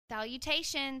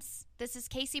Salutations! This is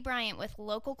Casey Bryant with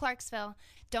Local Clarksville.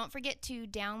 Don't forget to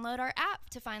download our app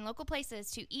to find local places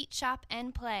to eat, shop,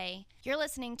 and play. You're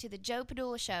listening to The Joe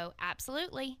Padula Show.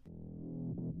 Absolutely.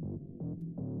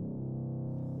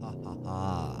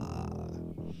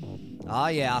 Ah,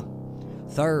 yeah.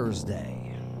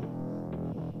 Thursday.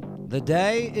 The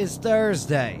day is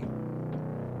Thursday.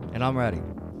 And I'm ready.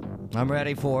 I'm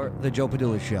ready for The Joe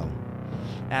Padula Show.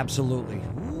 Absolutely.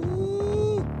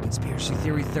 Ooh, Conspiracy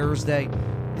Theory Thursday.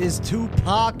 Is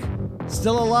Tupac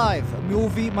still alive? A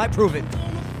movie might prove it.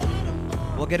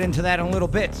 We'll get into that in a little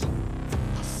bit.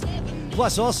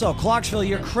 Plus, also, Clarksville,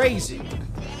 you're crazy.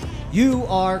 You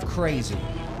are crazy.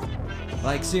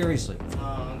 Like, seriously.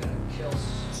 I'm going to kill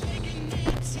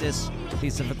this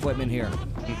piece of equipment here.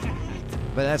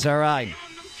 But that's all right.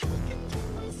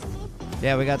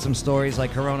 Yeah, we got some stories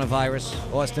like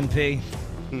coronavirus, Austin P.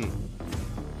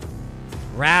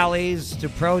 Rallies to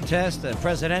protest a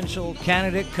presidential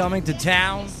candidate coming to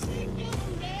town.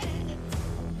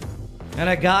 And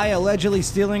a guy allegedly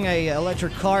stealing a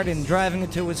electric cart and driving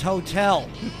it to his hotel.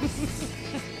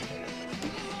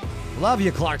 Love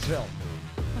you, Clarksville.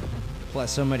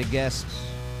 Plus so many guests.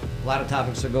 A lot of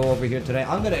topics to go over here today.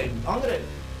 I'm gonna,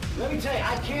 let me tell you,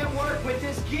 I can't work with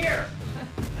this gear.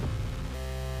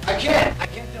 I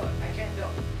can't do it,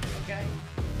 okay?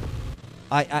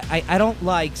 I don't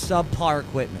like subpar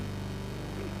equipment,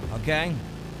 okay?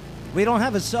 We don't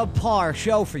have a subpar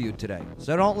show for you today,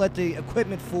 so don't let the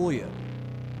equipment fool you.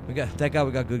 We got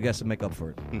good guests to make up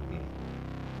for it.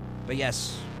 But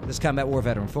yes, this combat war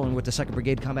veteran, filling with the 2nd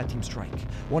Brigade Combat Team Strike,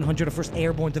 101st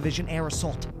Airborne Division Air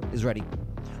Assault is ready.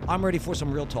 I'm ready for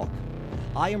some real talk.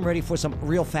 I am ready for some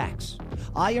real facts.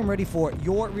 I am ready for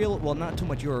your real, well, not too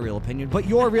much your real opinion, but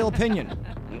your real opinion.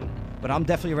 But I'm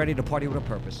definitely ready to party with a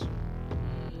purpose.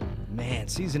 Man,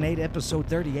 Season 8, Episode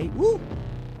 38, woo!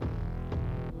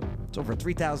 It's over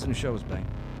 3,000 shows, bang.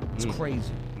 It's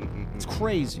crazy. It's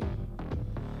crazy.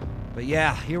 But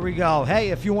yeah, here we go. Hey,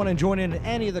 if you want to join in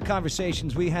any of the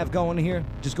conversations we have going here,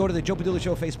 just go to the Joe Padula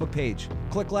Show Facebook page.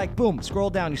 Click like, boom, scroll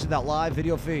down, you see that live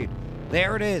video feed.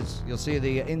 There it is. You'll see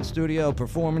the in-studio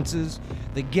performances,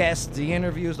 the guests, the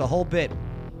interviews, the whole bit.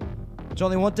 There's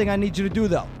only one thing I need you to do,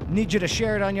 though. I need you to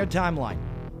share it on your timeline.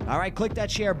 All right, click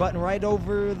that share button right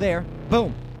over there.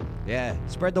 Boom. Yeah,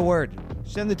 spread the word.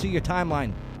 Send it to your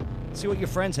timeline. See what your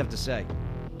friends have to say.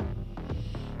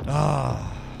 Oh,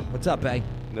 what's up, eh?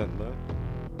 Nothing much.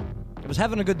 I was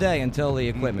having a good day until the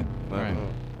equipment. All right.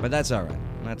 But that's all right.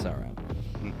 That's all right.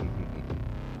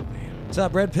 What's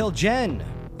up, Red Pill Jen?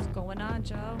 What's going on,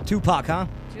 Joe? Tupac, huh?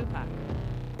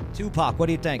 Tupac. What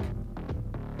do you think?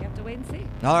 You have to wait and see.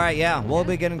 All right, yeah. We'll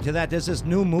be getting to that. There's this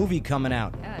new movie coming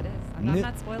out. Yeah, it is. I'm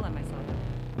not spoiling myself.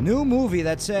 New movie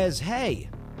that says, hey,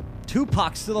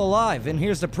 Tupac's still alive, and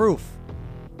here's the proof.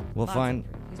 We'll find...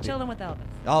 He's chilling with Elvis.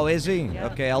 Oh, is he? Yeah.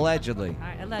 Okay, allegedly. All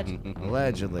right, allegedly.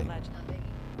 Allegedly.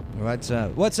 What's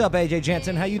up, AJ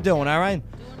Jansen? How you doing, all right?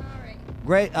 Doing all right.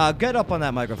 Great. Get up on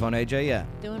that microphone, AJ, yeah.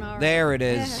 Doing all right. There it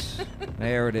is.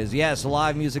 There it is. Yes,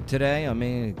 live music today. I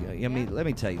mean, let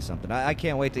me tell you something. I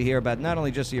can't wait to hear about not only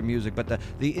just your music, but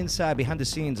the inside, behind the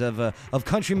scenes of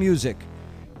country music.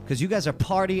 Because you guys are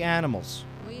party animals.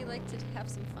 We like to have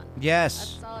some fun.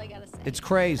 Yes. That's all I gotta say. It's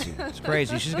crazy. It's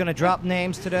crazy. She's going to drop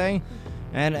names today.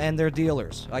 And they're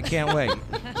dealers. I can't wait.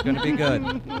 It's going to be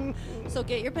good. So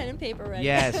get your pen and paper ready.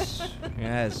 Yes.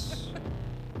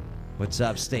 What's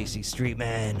up, Stacy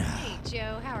Streetman? Hey,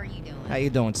 Joe. How are you doing? How you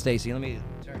doing, Stacy? Let me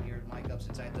turn your mic up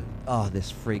since I have to... Oh,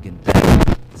 this freaking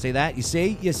thing. See that? You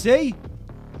see?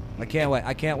 I can't wait,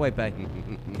 babe.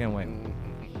 Can't wait.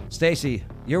 Stacy,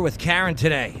 you're with Karen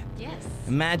today. Yes.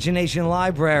 Imagination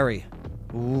Library.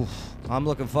 Oof. I'm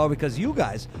looking forward because you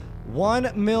guys,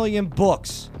 1 million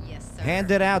books. Yes, sir.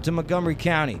 Handed out to Montgomery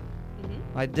County.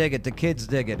 I dig it. The kids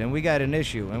dig it. And we got an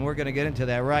issue, and we're going to get into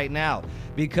that right now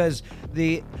because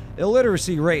the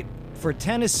illiteracy rate for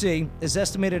Tennessee is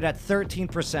estimated at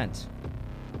 13%.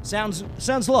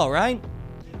 Sounds low, right?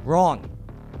 Wrong.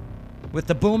 With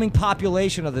the booming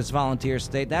population of this volunteer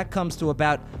state, that comes to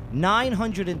about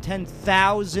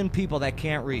 910,000 people that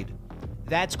can't read.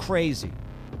 That's crazy.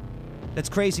 That's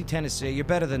crazy, Tennessee. You're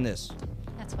better than this.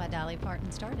 That's why Dolly Parton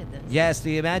started this. Yes,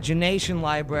 the Imagination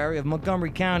Library of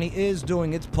Montgomery County is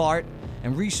doing its part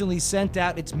and recently sent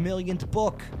out its millionth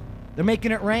book. They're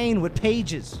making it rain with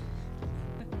pages.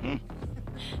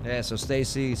 Yeah, so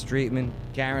Stacy Streetman,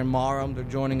 Karen Marham, they're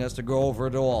joining us to go over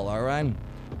it all right?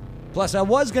 Plus, I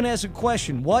was going to ask a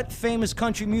question. What famous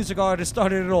country music artist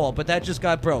started it all? But that just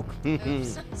got broke.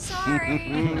 Oops.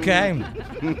 Sorry. Okay.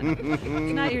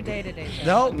 It's not your day-to-day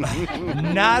show. Nope.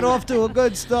 Not off to a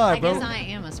good start, I bro. guess I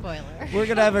am a spoiler. We're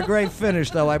going to have a great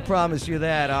finish, though. I promise you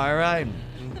that, all right?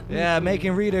 Yeah,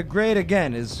 making Rita great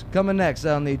again is coming next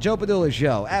on the Joe Padula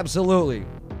Show. Absolutely.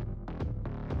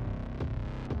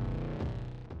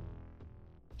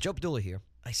 Joe Padula here.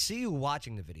 I see you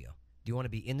watching the video. Do you want to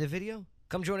be in the video?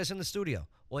 Come join us in the studio.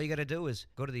 All you got to do is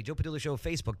go to the Joe Padula Show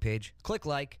Facebook page, click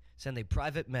like, send a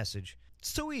private message.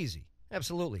 It's too easy.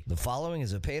 Absolutely. The following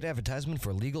is a paid advertisement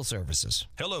for legal services.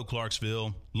 Hello,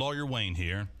 Clarksville. Lawyer Wayne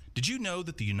here. Did you know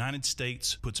that the United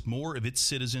States puts more of its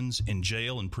citizens in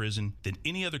jail and prison than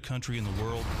any other country in the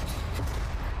world?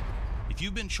 If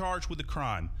you've been charged with a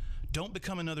crime, don't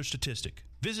become another statistic.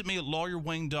 Visit me at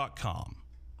lawyerwayne.com.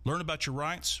 Learn about your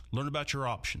rights, learn about your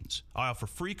options. I offer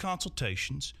free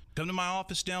consultations. Come to my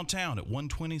office downtown at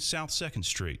 120 South 2nd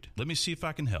Street. Let me see if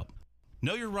I can help.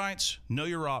 Know your rights, know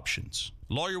your options.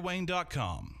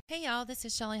 LawyerWayne.com. Hey y'all, this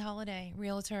is Shelley Holiday,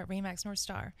 realtor at Remax North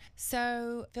Star.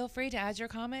 So feel free to add your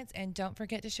comments and don't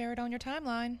forget to share it on your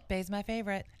timeline. Bay's my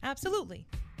favorite. Absolutely.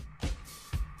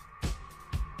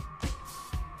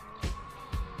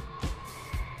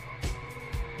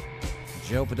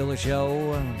 Joe Padula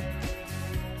Show.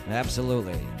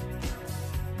 Absolutely.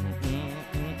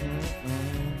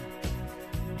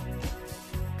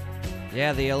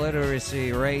 Yeah, the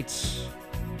illiteracy rates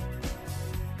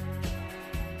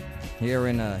here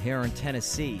in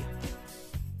Tennessee,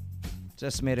 it's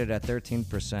estimated at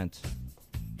 13%.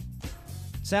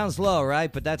 Sounds low, right?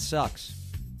 But that sucks.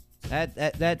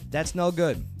 That's no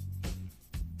good.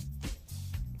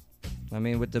 I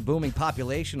mean, with the booming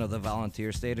population of the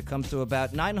volunteer state, it comes to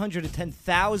about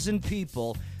 910,000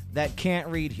 people that can't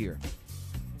read here.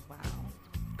 Wow.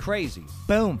 Crazy.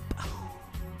 Boom.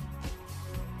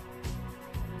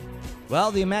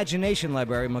 Well, the Imagination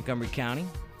Library in Montgomery County,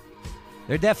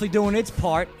 they're definitely doing its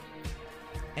part.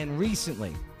 And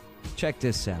recently, check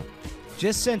this out,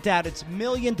 just sent out its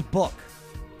millionth book.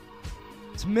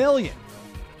 It's million.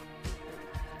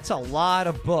 It's a lot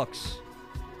of books.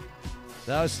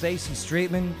 So Stacy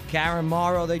Streetman, Karen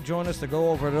Morrow, they join us to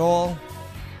go over it all.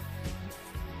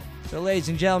 So ladies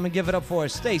and gentlemen, give it up for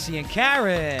Stacy and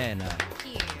Karen.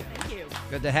 Thank you.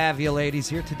 Good to have you ladies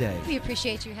here today. We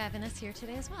appreciate you having us here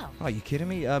today as well. Oh, you kidding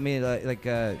me? I mean,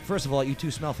 first of all, you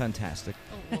two smell fantastic.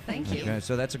 Oh, well, thank you. Okay,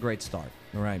 so that's a great start.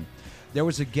 All right. There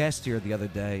was a guest here the other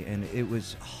day, and it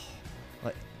was,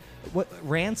 what,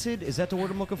 rancid? Is that the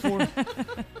word I'm looking for?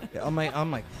 I'm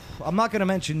not going to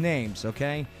mention names,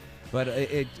 okay?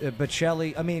 But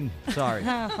Shelley, I mean, sorry.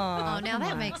 Oh, now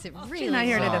that makes it really not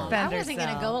here to wrong. defend I wasn't going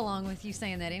to herself. go along with you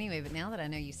saying that anyway, but now that I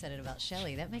know you said it about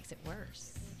Shelley, that makes it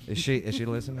worse. Is she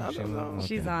listening? I don't know. Okay.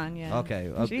 She's on, yeah.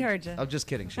 Okay. She heard you. I'm just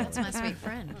kidding, Shelley. That's my sweet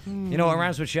friend. You know what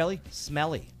rhymes with Shelley?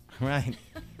 Smelly. Right.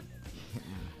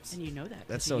 And you know that. That's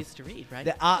That's so- you used to read, right?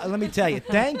 Let me tell you,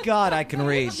 thank God I can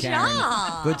read, Karen.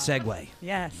 job. Good segue.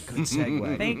 Yes. Good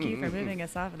segue. Thank you for moving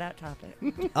us off of that topic.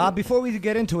 Before we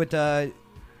get into it,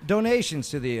 donations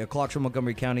to the Clarksville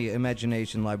Montgomery County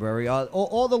Imagination Library.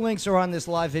 All the links are on this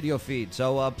live video feed.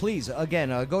 So please, again,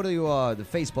 go to the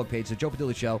Facebook page, the Joe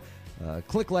Padula Show.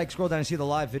 Click like, scroll down and see the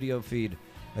live video feed.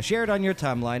 Share it on your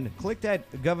timeline. Click that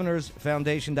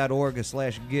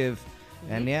governorsfoundation.org/give.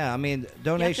 And yeah, I mean, You have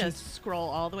donations. to scroll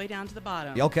all the way down to the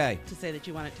bottom. Okay. To say that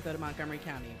you want it to go to Montgomery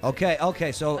County.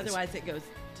 Okay, so. Otherwise, it goes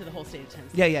to the whole state of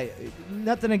Tennessee. Yeah.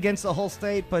 Nothing against the whole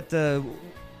state, but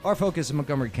our focus is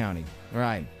Montgomery County.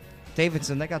 Right.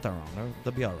 Davidson, they got that wrong.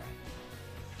 They'll be all right.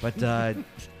 But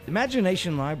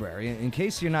Imagination Library, in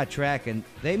case you're not tracking,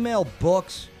 they mail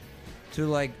books to,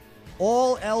 like,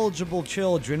 all eligible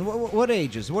children. What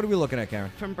ages? What are we looking at, Karen?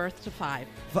 From birth to 5.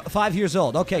 5 years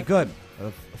old. Okay, good.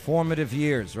 Formative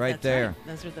years right That's there. Right.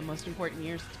 Those are the most important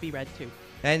years to be read to.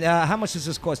 And how much does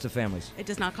this cost the families? It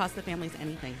does not cost the families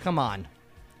anything. Come on.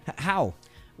 How?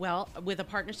 Well, with a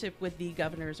partnership with the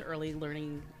Governor's Early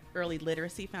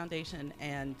Literacy Foundation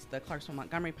and the Clarksville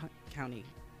Montgomery County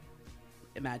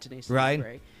Imagination Right.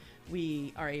 Library,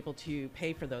 we are able to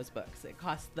pay for those books. It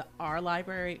costs our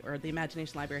library, or the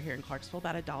Imagination Library here in Clarksville,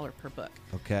 about $1 per book.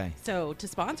 Okay. So to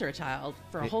sponsor a child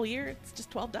for a whole year, it's just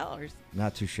 $12.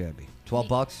 Not too shabby.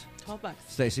 $12? $12.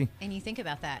 Stacy? And you think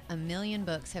about that, 1 million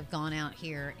books have gone out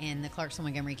here in the Clarksville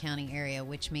Montgomery County area,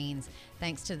 which means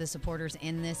thanks to the supporters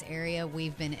in this area,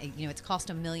 we've been, it's cost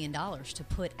 $1 million to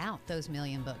put out those 1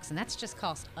 million books. And that's just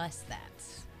cost us that.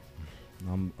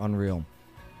 Unreal.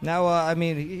 Now, I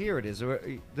mean, here it is.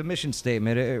 The mission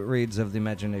statement, it reads of the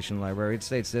Imagination Library. It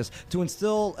states this: to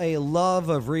instill a love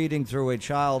of reading through a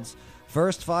child's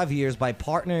first 5 years by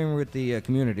partnering with the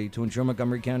community to ensure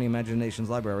Montgomery County Imaginations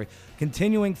Library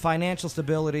continuing financial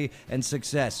stability and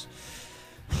success.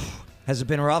 Has it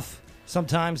been rough?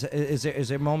 Sometimes, is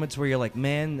there moments where you're like,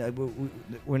 man,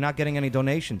 we're not getting any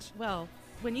donations? Well,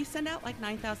 when you send out like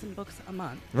 9,000 books a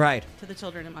month Right. to the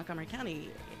children in Montgomery County,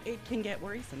 it can get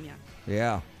worrisome, yeah.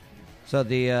 Yeah. So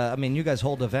you guys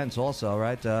hold events also,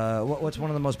 right? What's one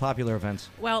of the most popular events?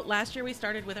 Well, last year we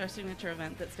started with our signature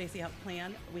event that Stacy helped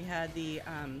plan. We had the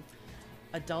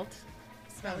adult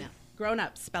spelling.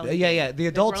 Grown-up spelling Yeah. The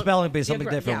adult spelling bee is something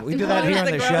different. Yeah. We do that here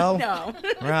in the show? No.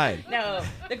 Right. No,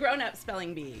 the grown-up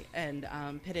spelling bee, and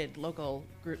pitted local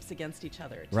groups against each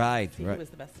other to Right, see right. who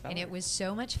was the best speller. And it was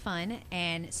so much fun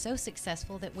and so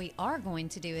successful that we are going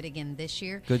to do it again this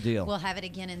year. Good deal. We'll have it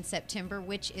again in September,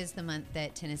 which is the month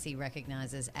that Tennessee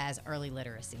recognizes as Early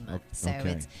Literacy Month. So okay.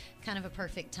 it's kind of a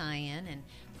perfect tie-in. And,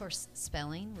 of course,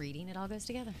 spelling, reading, it all goes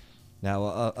together.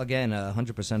 Now, again,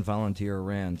 100% volunteer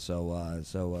ran,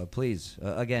 so please,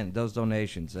 again, those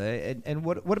donations. And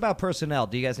what about personnel?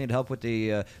 Do you guys need help with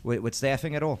the with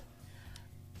staffing at all?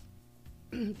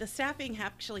 The staffing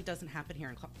actually doesn't happen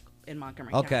here in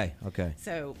Montgomery County. Okay.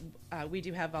 So we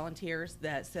do have volunteers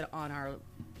that sit on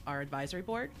our advisory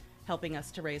board, helping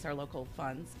us to raise our local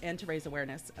funds and to raise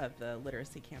awareness of the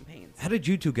literacy campaigns. How did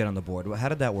you two get on the board? How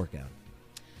did that work out?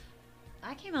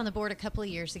 I came on the board a couple of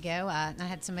years ago. I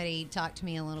had somebody talk to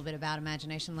me a little bit about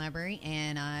Imagination Library,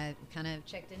 and I kind of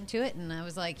checked into it, and I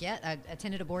was like, I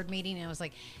attended a board meeting, and I was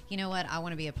like, you know what, I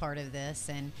want to be a part of this,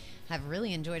 and have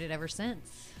really enjoyed it ever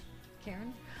since.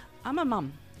 Karen? I'm a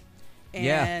mom.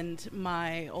 Yeah. And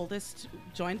my oldest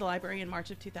joined the library in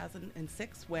March of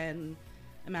 2006 when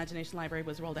Imagination Library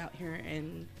was rolled out here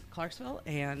in Clarksville,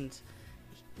 and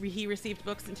he received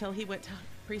books until he went to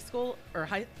preschool or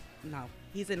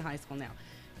he's in high school now.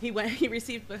 He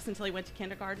received books until he went to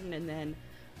kindergarten, and then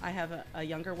I have a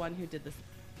younger one who did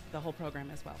the whole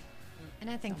program as well. And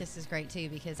I think this is great, too,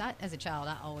 because as a child,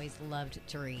 I always loved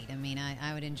to read. I mean,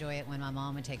 I would enjoy it when my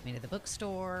mom would take me to the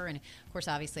bookstore. And, of course,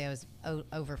 obviously, I was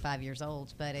over 5 years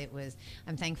old. But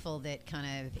I'm thankful that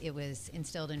it was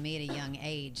instilled in me at a young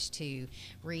age to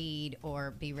read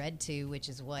or be read to, which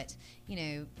is what,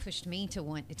 pushed me to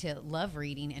want to love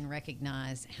reading and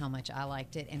recognize how much I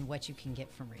liked it and what you can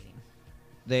get from reading.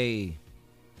 They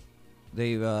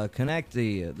connect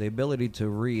the ability to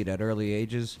read at early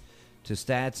ages to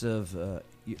stats of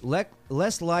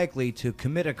less likely to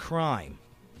commit a crime.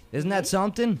 Isn't that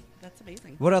something? That's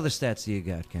amazing. What other stats do you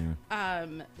got, Karen?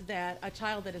 That a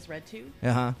child that is read to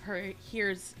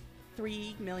hears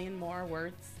 3 million more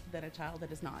words than a child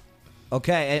that is not.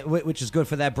 Okay, which is good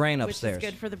for that brain upstairs. Which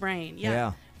is good for the brain,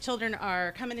 yeah. Children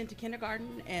are coming into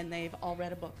kindergarten, and they've all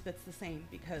read a book that's the same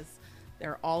because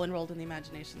they're all enrolled in the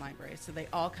Imagination Library. So they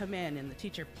all come in, and the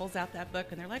teacher pulls out that book,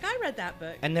 and they're like, I read that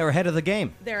book. And they're ahead of the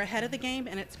game. They're ahead of the game,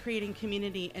 and it's creating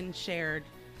community and shared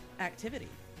activity.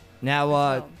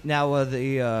 Now,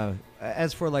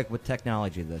 as for with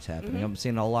technology that's happening, I'm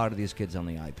seeing a lot of these kids on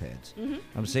the iPads.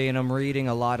 I'm seeing them reading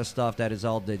a lot of stuff that is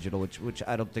all digital, which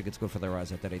I don't think it's good for their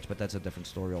eyes at that age, but that's a different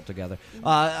story altogether.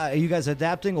 Are you guys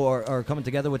adapting or coming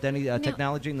together with any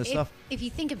technology and the stuff? If you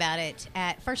think about it,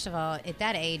 first of all, at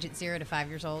that age, at 0 to 5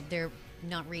 years old, they're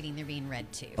not reading, they're being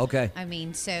read to. Okay. I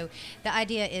mean, so the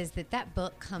idea is that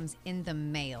book comes in the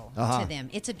mail to them.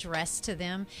 It's addressed to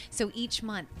them. So each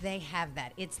month they have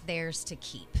that. It's theirs to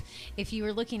keep. If you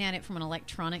were looking at it from an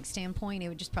electronic standpoint, it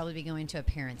would just probably be going to a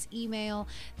parent's email,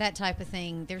 that type of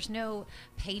thing. There's no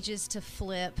pages to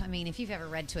flip. I mean, if you've ever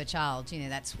read to a child,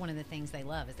 that's one of the things they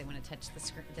love is they want to touch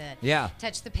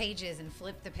touch the pages and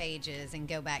flip the pages and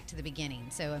go back to the beginning.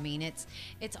 So, I mean, it's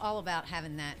all about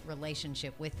having that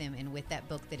relationship with them and with that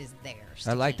book that is theirs.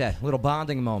 I like that little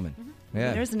bonding moment.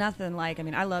 Yeah. There's nothing like,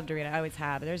 I love to read it. I always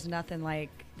have. There's nothing like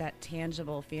that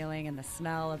tangible feeling and the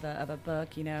smell of a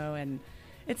book, and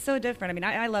it's so different.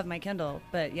 I love my Kindle,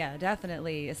 but yeah,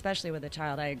 definitely, especially with a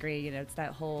child, I agree. It's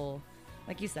that whole,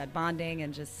 like you said, bonding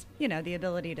and just, the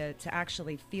ability to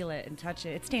actually feel it and touch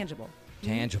it. It's tangible.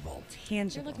 Tangible.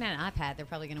 If you're looking at an iPad, they're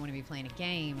probably going to want to be playing a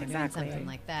game or doing something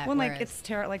like that. Well, it's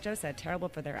terrible, like Joe said, terrible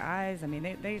for their eyes.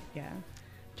 they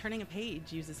Turning a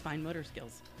page uses fine motor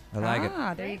skills. I like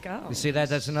it. There you go. You see that?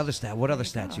 That's another stat. What other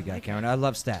stats you got, Karen? I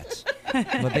love stats.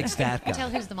 I'm a big stat guy. Tell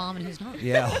who's the mom and who's not.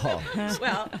 Yeah.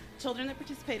 Well, children that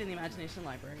participate in the Imagination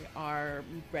Library are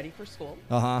ready for school.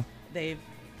 They've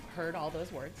heard all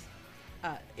those words.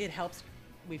 It helps.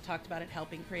 We've talked about it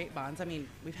helping create bonds.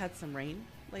 We've had some rain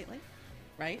lately,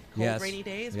 right? Cold, rainy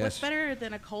days. Yes. What's better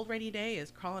than a cold, rainy day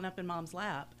is crawling up in mom's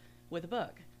lap with a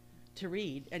book to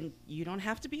read, and you don't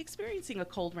have to be experiencing a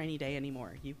cold, rainy day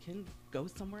anymore. You can go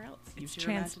somewhere else. Use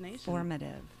your imagination.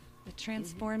 Transformative. It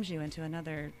transforms you into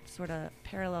another sort of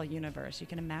parallel universe. You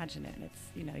can imagine it. It's,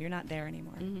 you're not there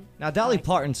anymore. Now, Dolly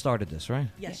Parton started this, right?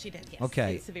 Yes, she did. Yes.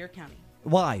 Okay. In Sevier County.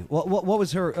 Why? What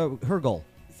was her goal?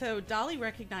 So Dolly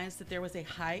recognized that there was a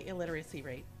high illiteracy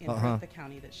rate in the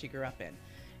county that she grew up in.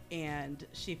 And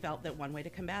she felt that one way to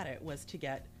combat it was to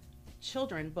get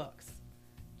children books.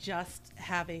 Just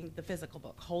having the physical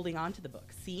book, holding on to the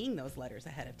book, seeing those letters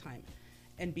ahead of time,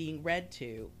 and being read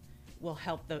to will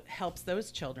helps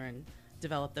those children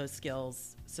develop those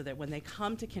skills so that when they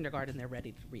come to kindergarten, they're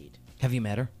ready to read. Have you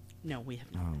met her? No, we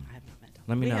have not. I have not met Dolly.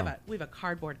 Let me know. We have a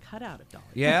cardboard cutout of Dolly.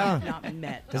 Yeah? We have not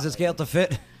met Does Dolly. it scale to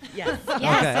fit? Yes.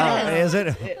 Yes, Is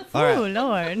it? All Oh, right.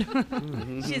 Lord.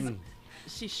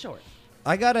 She's short.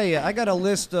 I got a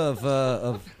list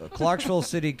of Clarksville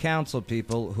City Council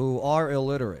people who are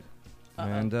illiterate,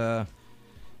 and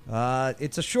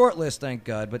it's a short list, thank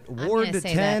God. But I'm Ward gonna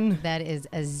say 10, that is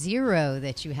a 0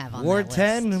 that you have on Ward that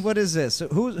 10. list. What is this?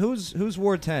 Who's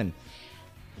Ward 10?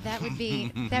 That would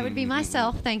be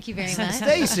myself. Thank you very much.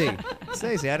 Stacy.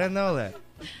 I didn't know that.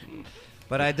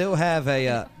 But I do have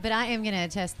a. But I am going to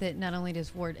attest that not only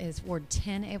is Ward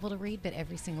 10 able to read, but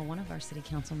every single one of our city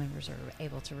council members are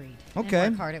able to read. Okay.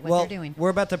 And work hard at what well, they're doing. we're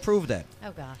about to prove that.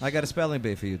 Oh gosh. I got a spelling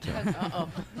bee for you too.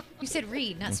 You said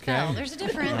read, not spell. There's a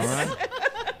difference. All right.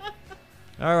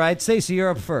 All right, Stacey, you're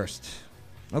up first.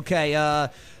 Okay,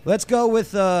 let's go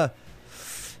with how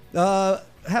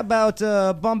about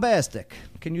bombastic?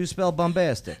 Can you spell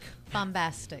bombastic?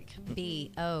 Bombastic.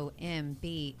 BOMBAST.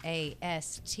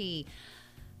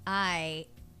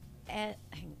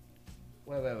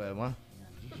 Wait, what?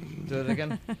 Do it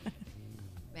again.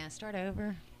 May I start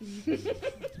over?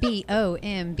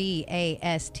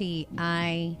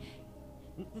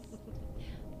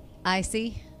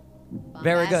 BOMBASTIC.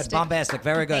 Very good. Bombastic.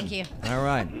 Very good. Thank you. All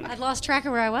right. I'd lost track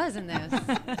of where I was in those.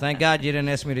 Thank God you didn't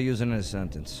ask me to use it in a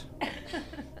sentence.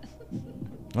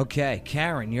 Okay,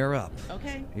 Karen, you're up.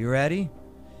 Okay. You ready?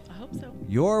 I hope so.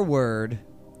 Your word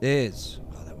is...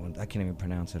 Oh, that one, I can't even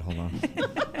pronounce it. Hold on.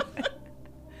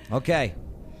 Okay.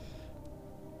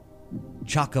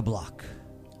 Chock-a-block.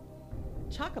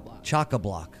 Chock-a-block.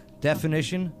 Chock-a-block.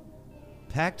 Definition,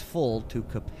 packed full to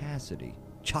capacity.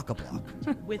 Chock-a-block.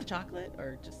 With chocolate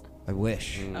or just... I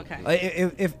wish.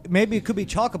 Okay. If maybe it could be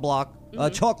chock-a-block,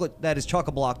 chocolate that is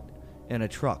chock-a-block in a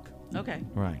truck. Okay.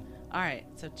 Right. All right.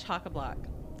 So chock-a-block.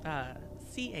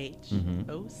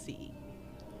 CHOC.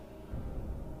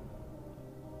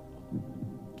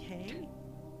 K?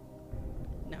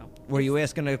 No. Were you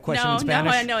asking a question in No,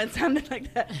 Spanish? I know. It sounded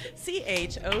like that.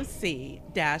 CHOC-A-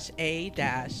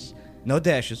 No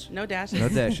dashes. No dashes. No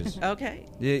dashes. Okay.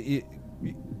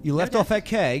 You left off at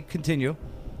K. Continue.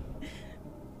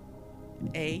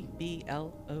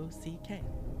 ABLOCK.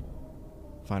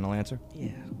 Final answer? Yeah.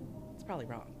 It's probably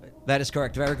wrong, but... That is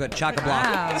correct. Very good. Chock-a-block.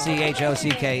 Wow.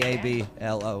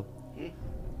 CHOCKABLO.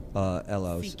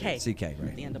 CK. CK, At the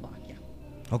right. end of block, yeah.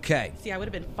 Okay. See, I would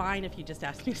have been fine if you just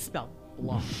asked me to spell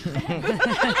block.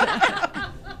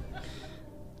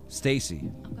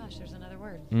 Stacy. Oh gosh, there's another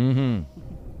word. Mm-hmm.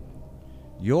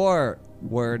 Your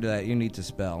word that you need to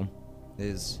spell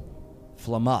is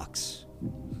flummox.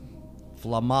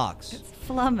 Flummox. It's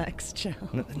flummox, Joe.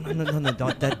 No,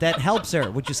 don't. That helps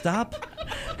her. Would you stop?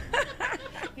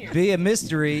 Be a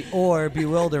mystery or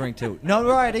bewildering too. No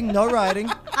writing.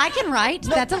 I can write.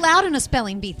 That's allowed in a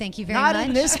spelling bee. Thank you very Not much.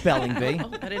 in this spelling bee.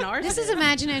 But in ours, This is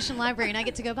Imagination Library, and I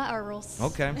get to go by our rules.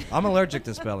 Okay. I'm allergic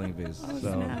to spelling bees. So.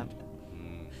 Snap.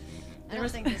 I don't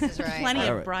think this is right. plenty All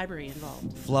of right. bribery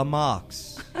involved.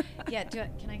 Flummox. Yeah.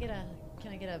 Can I get a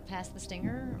pass the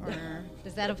stinger, or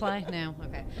does that apply? No.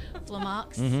 Okay.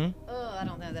 Flummox. Mhm. Oh, I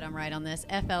don't know that I'm right on this.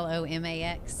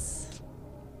 FLOMAX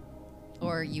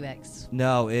or UX.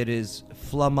 No, it is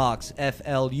flummox.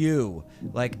 FLU,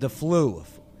 like the flu.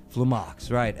 Flummox,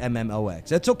 right? MMOX.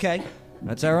 That's okay.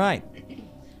 That's all right.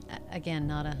 Again,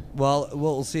 not a. Well,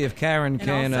 we'll see if Karen And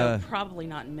can. also probably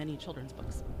not in many children's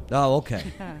books. Oh, okay.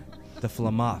 The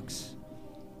flummox.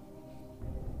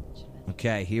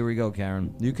 Okay, here we go,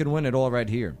 Karen. You can win it all right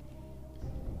here.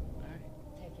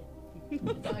 Take it.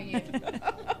 It's all you.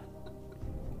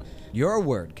 Your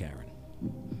word, Karen.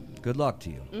 Good luck to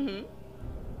you. Mm-hmm.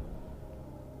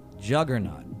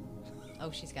 Juggernaut.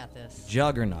 Oh, she's got this.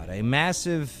 Juggernaut. A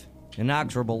massive,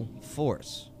 inexorable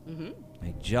force. Mm-hmm.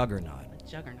 A juggernaut.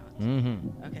 Juggernaut.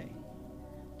 Mm-hmm. Okay.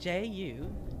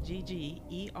 JUGGERNAUT.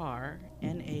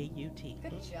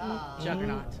 Good job.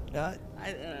 Juggernaut.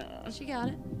 She got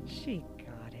it. She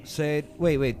got it. Say it.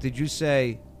 Wait. Did you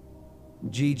say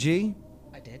GG?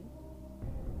 I did.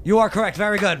 You are correct.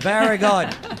 Very good. Very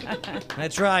good.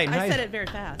 That's right. I said it very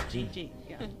fast. GG.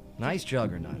 Yeah. Nice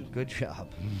juggernaut. Good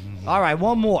job. All right,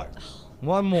 one more.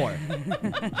 One more.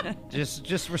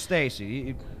 just for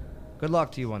Stacy. Good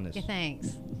luck to you on this. Yeah,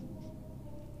 thanks.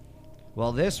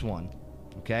 Well, this one,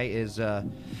 okay, is no,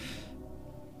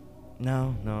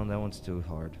 that one's too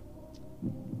hard.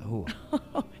 Ooh.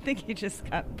 I think he just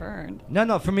got burned.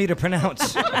 No, for me to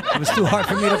pronounce. It was too hard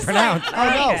for me to pronounce. Oh,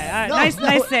 no. Okay, No, nice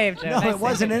no. save, Joe. No, Nice it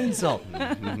wasn't an insult.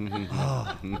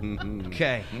 Oh.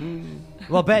 Okay.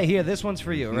 Well, Bay, here, this one's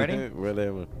for you. Ready?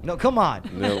 Whatever. No, come on.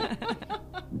 No. All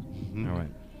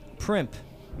right. Primp.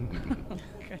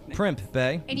 Primp,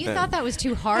 Bay. And you thought that was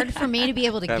too hard for me to be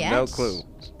able to Have get? no clue.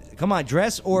 Come on,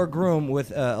 dress or groom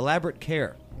with elaborate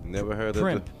care. Never heard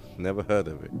Primp. of it. Never heard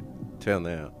of it. Till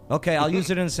now. Okay, I'll use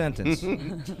it in a sentence.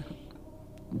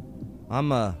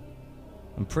 I'm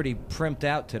pretty primped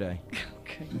out today.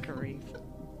 Good grief.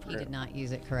 You did not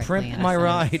use it correctly. Primp in a my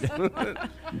sentence.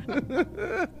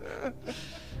 ride.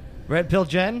 Red Pill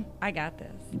Jen? I got this.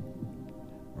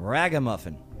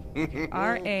 Ragamuffin.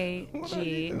 Ragamuffin.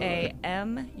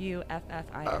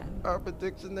 Urban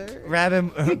Dictionary.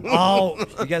 Oh,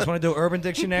 you guys want to do Urban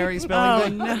Dictionary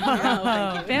spelling bee?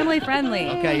 No. Family friendly.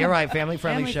 Okay, you're right. Family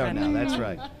friendly show Family now. That's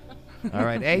right. All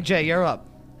right, AJ, you're up.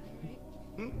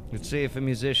 Let's see if the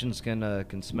musicians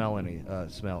can smell any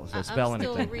spell I'm anything.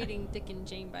 still reading Dick and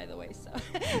Jane, by the way. So.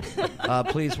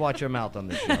 Please watch your mouth on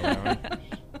this show. All right?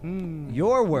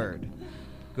 Your word.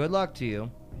 Good luck to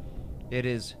you. It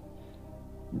is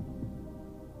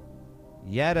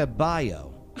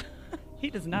Yadabayo. He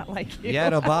does not like you.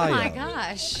 Yadabayo. Oh my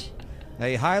gosh.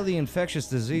 A highly infectious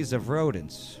disease of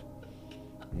rodents.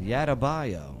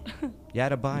 Yadabayo.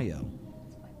 Yadabayo.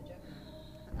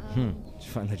 Let's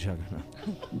find the juggernaut.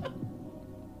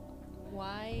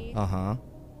 Y Uh-huh.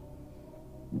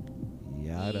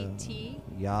 Yada. E-T?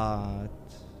 Yacht.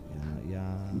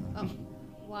 Yeah. Oh,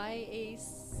 YACHT.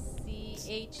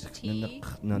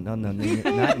 No.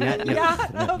 Not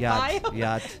yacht.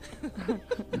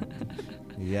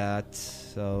 Yacht.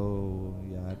 So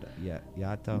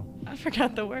yato. I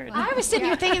forgot the word. I was sitting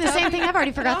here thinking the same thing. I've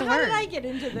already forgot the How word. did I get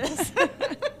into this?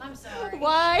 I'm sorry.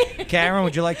 Why? Karen,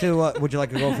 would you like to go for the I'm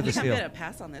going steal? to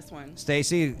pass on this one.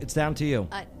 Stacy, it's down to you.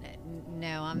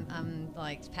 No, I'm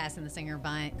like passing the singer,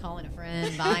 calling a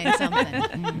friend, buying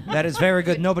something. That is very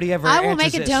good. Nobody ever. I will answers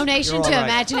make a this. donation You're to all right.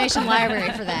 Imagination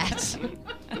Library for that.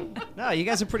 No, you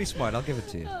guys are pretty smart. I'll give it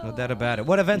to you. No doubt about it.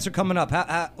 What events are coming up?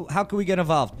 How can we get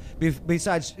involved?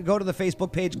 Besides, go to the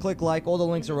Facebook page, click like. All the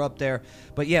links are up there.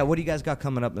 But yeah, what do you guys got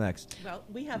coming up next? Well,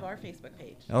 we have our Facebook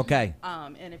page. Okay.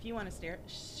 And if you want to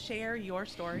share your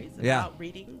stories Yeah. about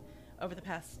reading over the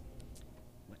past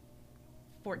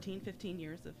 14, 15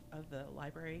 years of the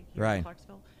library here Right. in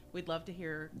Clarksville, we'd love to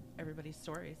hear everybody's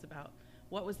stories about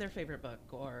what was their favorite book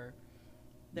or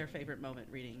their favorite moment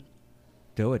reading.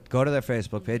 Do it. Go to their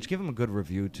Facebook page. Give them a good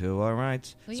review, too. All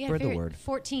right? Well, yeah, Spread the word.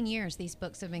 14 years these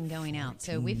books have been going out.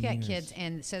 So we've got kids,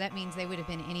 and so that means they would have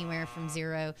been anywhere from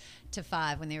 0 to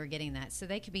 5 when they were getting that. So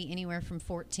they could be anywhere from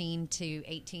 14 to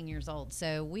 18 years old.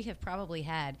 So we have probably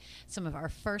had some of our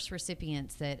first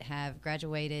recipients that have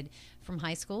graduated from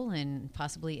high school and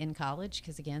possibly in college,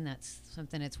 because again, that's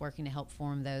something that's working to help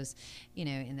form those,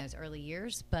 in those early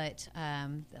years. But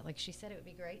like she said, it would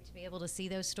be great to be able to see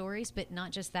those stories. But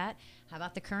not just that. How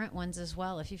about the current ones as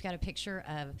well? If you've got a picture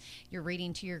of you're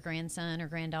reading to your grandson or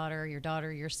granddaughter, your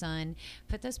daughter, your son,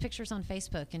 put those pictures on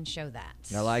Facebook and show that.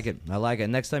 I like it.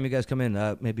 Next time you guys come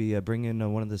in, maybe bring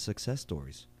in one of the success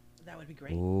stories. That would be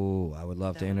great. Oh, I would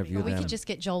love to interview Or we them. could just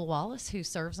get Joel Wallace, who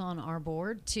serves on our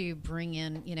board, to bring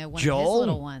in, one of his Joel?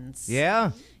 little ones.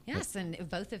 Yeah. Yes, and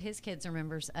both of his kids are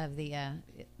members of the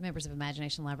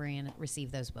Imagination Library and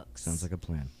receive those books. Sounds like a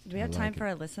plan. Do we have time for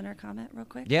a listener comment real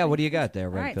quick? Yeah, what do you got there,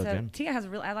 All Red right, Pill so Jen? Tia has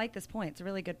I like this point. It's a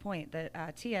really good point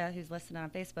that Tia, who's listening on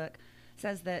Facebook,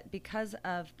 says that because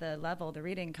of the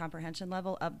reading comprehension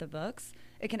level of the books,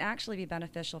 it can actually be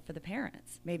beneficial for the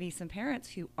parents. Maybe some parents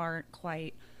who aren't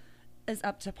quite as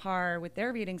up to par with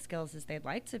their reading skills as they'd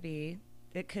like to be,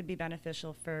 it could be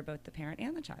beneficial for both the parent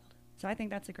and the child. So I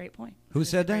think that's a great point. Who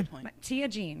said that? Tia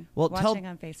Jean, Well, watching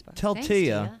on Facebook. Tell Thanks, Tia,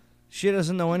 Tia. she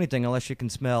doesn't know anything unless she can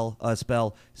spell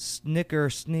snicker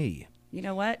snee. You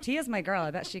know what? Tia's my girl.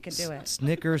 I bet she could do it.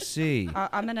 Snicker C.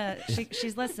 I'm gonna.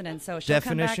 She's listening, so she'll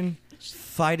Definition: come back.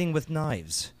 fighting with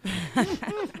knives.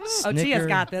 Oh, Tia's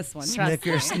got this one. Trust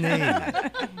Snicker me.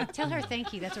 snee. Tell her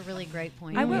thank you. That's a really great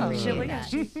point. I We will. appreciate Yeah.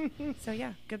 that. So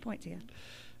yeah, good point, Tia.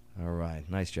 All right,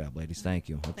 nice job, ladies. Thank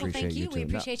you. I Well, appreciate thank you. too. We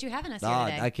appreciate you having us here Ah,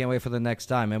 today. I can't wait for the next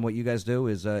time. And what you guys do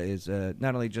is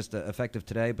not only just effective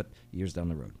today, but years down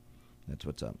the road. That's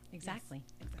what's up. Exactly.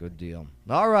 Good deal.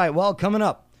 All right, well, coming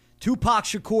up, Tupac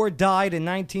Shakur died in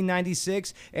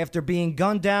 1996 after being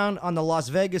gunned down on the Las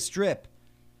Vegas Strip.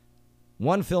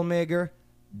 One filmmaker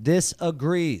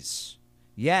disagrees.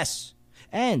 Yes,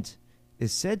 and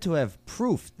is said to have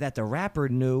proof that the rapper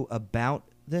knew about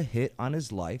the hit on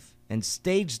his life and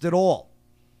staged it all.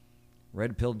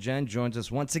 Red Pill Jen joins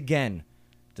us once again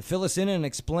to fill us in and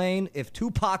explain if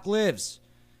Tupac lives.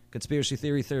 Conspiracy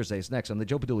Theory Thursdays next on The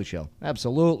Joe Padula Show.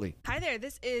 Absolutely. Hi there,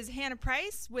 this is Hannah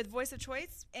Price with Voice of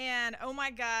Choice, and oh my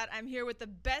God, I'm here with the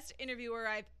best interviewer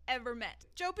I've ever met.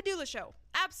 Joe Padula Show,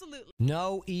 absolutely.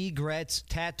 No Egrets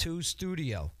Tattoo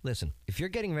Studio. Listen, if you're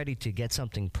getting ready to get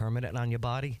something permanent on your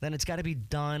body, then it's got to be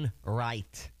done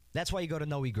right. That's why you go to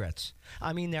No Egrets.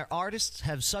 I mean, their artists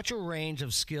have such a range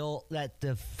of skill that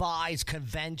defies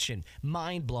convention.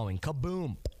 Mind-blowing.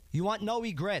 Kaboom. You want No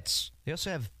Egrets. They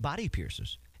also have body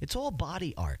piercers. It's all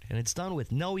body art, and it's done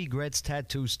with No Egrets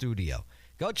Tattoo Studio.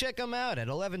 Go check them out at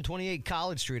 1128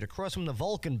 College Street, across from the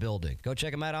Vulcan Building. Go check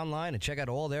them out online and check out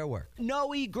all their work.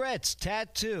 No Egrets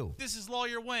Tattoo. This is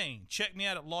Lawyer Wayne. Check me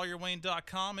out at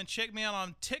lawyerwayne.com and check me out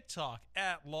on TikTok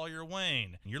at Lawyer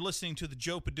Wayne. You're listening to The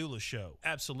Joe Padula Show.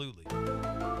 Absolutely.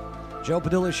 Joe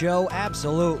Padula Show,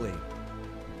 absolutely.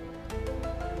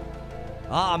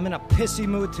 I'm in a pissy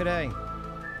mood today.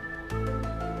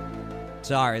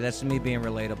 Sorry, that's me being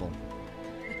relatable.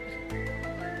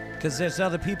 Because there's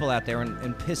other people out there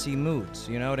in pissy moods,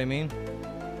 you know what I mean?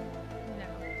 No.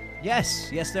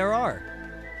 Yes, there are.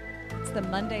 It's the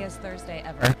Mondayest Thursday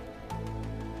ever.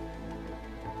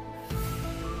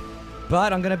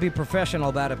 But I'm going to be professional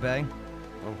about it, Bay.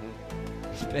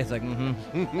 Mm-hmm. Bay's like,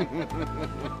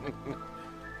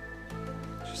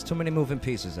 Just too many moving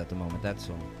pieces at the moment, that's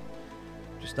all.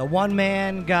 Just a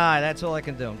one-man guy, that's all I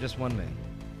can do. I'm just one man.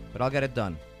 But I'll get it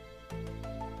done.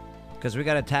 Because we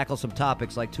got to tackle some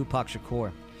topics like Tupac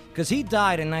Shakur. Because he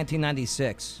died in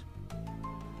 1996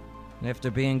 after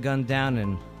being gunned down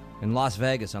in Las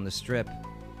Vegas on the Strip.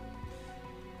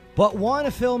 But one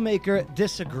filmmaker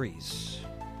disagrees.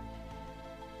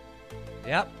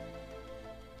 Yep.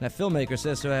 That filmmaker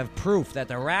says to have proof that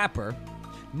the rapper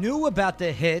knew about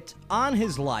the hit on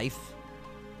his life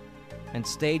and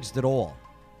staged it all.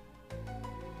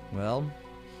 Well,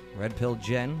 Red Pill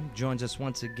Jen joins us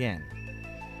once again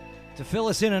to fill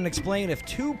us in and explain if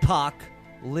Tupac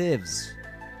lives.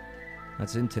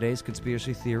 That's in today's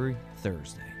Conspiracy Theory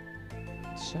Thursday.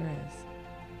 Sure is.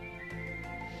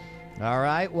 All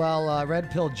right, well, Red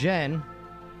Pill Jen,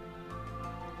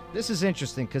 this is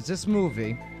interesting because this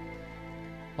movie...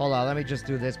 Hold on, let me just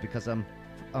do this because I'm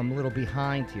a little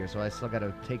behind here, so I still got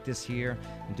to take this here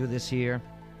and do this here.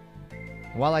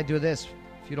 While I do this,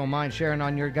 if you don't mind sharing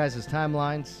on your guys'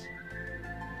 timelines,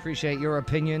 appreciate your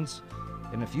opinions.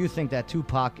 And if you think that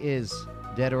Tupac is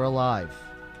dead or alive.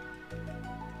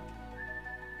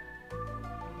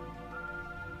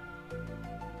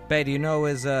 Bay, do you know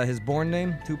his born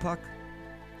name, Tupac?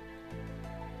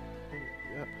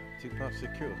 Yep, Tupac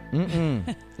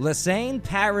Shakur. Lassane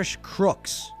Parish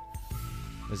Crooks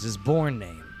was his born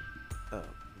name. Oh,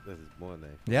 that's his born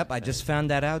name. Yep, I just found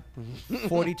that out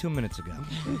 42 minutes ago.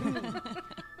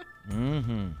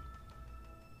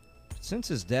 Since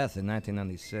his death in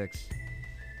 1996...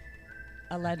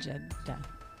 Alleged death.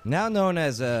 Now known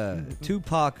as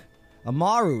Tupac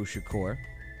Amaru Shakur,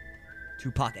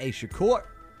 Tupac A. Shakur.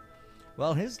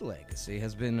 Well, his legacy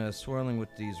has been swirling with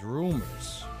these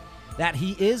rumors that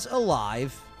he is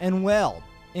alive and well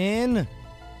in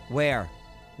where?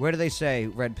 Where do they say,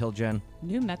 Red Pill Jen?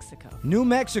 New Mexico. New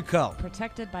Mexico.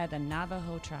 Protected by the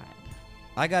Navajo tribe.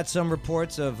 I got some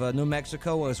reports of New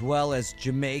Mexico as well as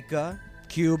Jamaica,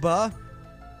 Cuba.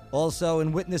 Also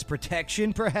in witness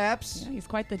protection, perhaps. Yeah, he's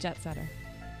quite the jet setter.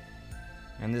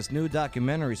 And this new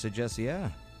documentary suggests,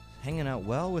 hanging out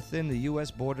well within the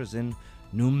U.S. borders in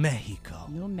New Mexico.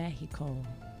 New Mexico.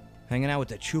 Hanging out with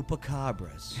the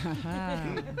chupacabras.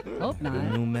 Hope not.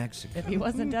 New Mexico. If he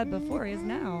wasn't dead before, he is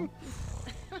now.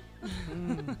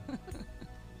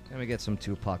 Let me get some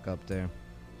Tupac up there.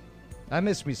 I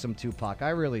miss me some Tupac. I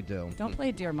really do. Don't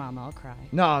play Dear Mama. I'll cry.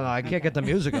 No, I can't get the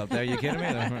music up there. You kidding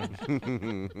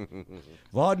me?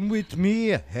 One with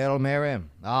me, Hail Mary.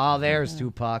 Oh, there's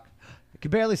Tupac. You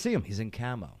can barely see him. He's in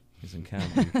camo. You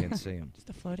can't see him. Just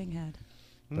a floating head.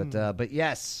 But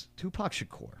yes, Tupac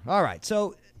Shakur. All right,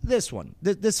 so this one,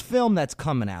 this film that's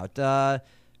coming out,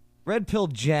 Red Pill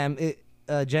Jen,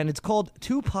 it's called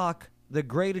Tupac: The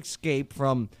Great Escape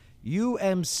from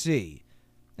UMC.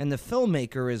 And the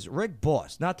filmmaker is Rick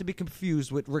Boss, not to be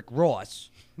confused with Rick Ross.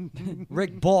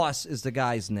 Rick Boss is the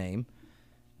guy's name.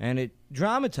 And it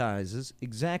dramatizes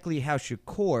exactly how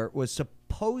Shakur was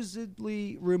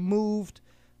supposedly removed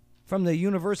from the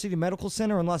University Medical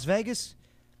Center in Las Vegas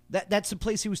That's the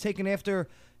place he was taken after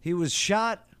he was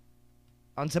shot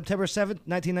on September 7th,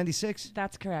 1996?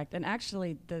 That's correct. And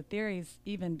actually, the theories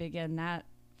even begin that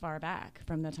far back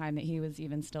from the time that he was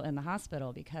even still in the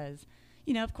hospital because,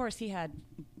 of course, he had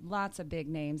lots of big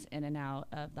names in and out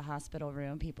of the hospital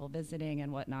room, people visiting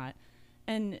and whatnot.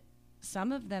 And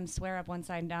some of them swear up one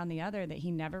side and down the other that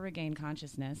he never regained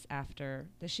consciousness after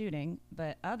the shooting,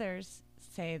 but others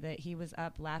say that he was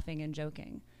up laughing and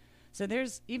joking. So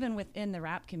there's, even within the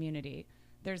rap community,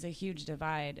 there's a huge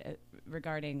divide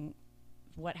regarding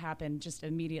what happened just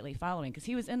immediately following, because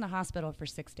he was in the hospital for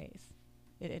 6 days.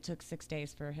 It took 6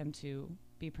 days for him to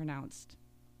be pronounced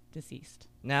deceased.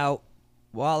 Now,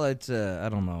 while it's, I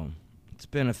don't know, it's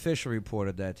been officially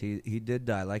reported that he did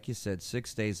die, like you said,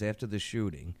 6 days after the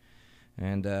shooting.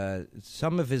 And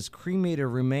some of his cremated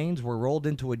remains were rolled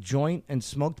into a joint and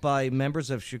smoked by members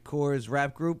of Shakur's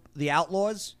rap group, The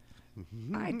Outlaws.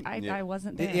 I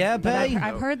wasn't there. Yeah, Bay?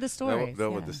 I've heard the stories. That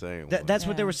was the same. That's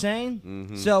what they were saying?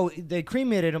 Mm-hmm. So they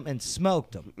cremated him and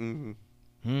smoked him.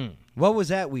 Mm-hmm. What was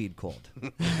that weed called?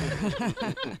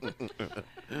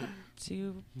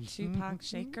 Tupac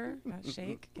Shakur?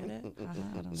 Shake? Get it? I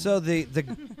don't know. So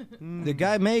the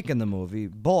guy making the movie,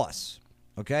 Boss,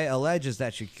 alleges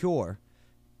that Shakur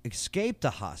escaped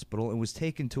the hospital and was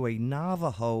taken to a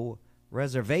Navajo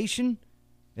reservation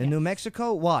in New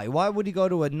Mexico? Why? Why would he go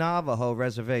to a Navajo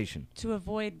reservation? To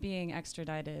avoid being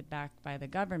extradited back by the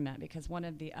government, because one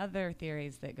of the other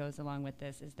theories that goes along with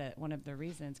this is that one of the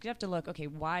reasons, you have to look,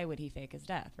 why would he fake his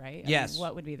death, right? Yes.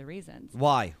 What would be the reasons?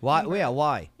 Why?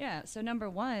 Why? Yeah, so number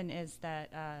one is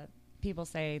that people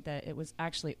say that it was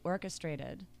actually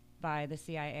orchestrated by the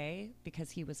CIA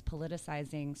because he was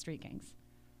politicizing street gangs.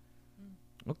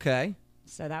 Okay.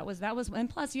 So that was, and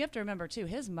plus you have to remember too,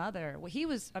 his mother,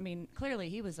 clearly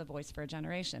he was a voice for a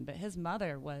generation, but his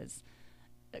mother was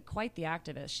quite the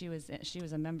activist. She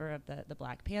was a member of the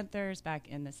Black Panthers back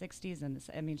in the 60s.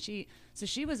 And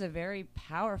she was a very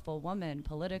powerful woman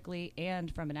politically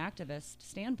and from an activist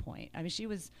standpoint. She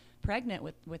was pregnant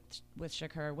with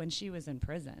Shakur when she was in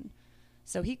prison.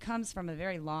 So he comes from a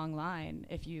very long line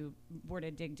if you were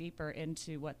to dig deeper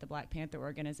into what the Black Panther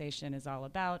organization is all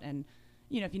about. And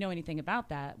if you know anything about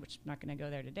that, which I'm not going to go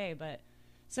there today, but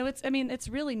so it's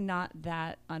really not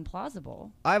that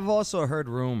unplausible. I've also heard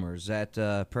rumors that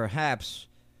perhaps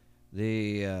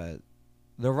the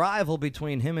rival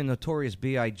between him and Notorious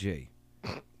B.I.G.,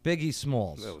 Biggie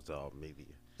Smalls. That was all media.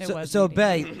 So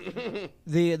Bay,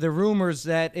 the rumors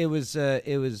that it was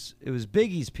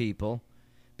Biggie's people,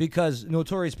 because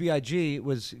Notorious B.I.G.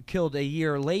 was killed a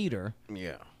year later.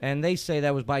 Yeah. And they say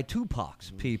that was by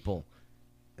Tupac's people.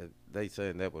 They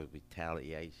saying that was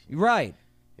retaliation. Right.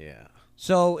 Yeah.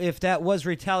 So if that was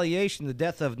retaliation, the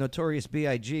death of Notorious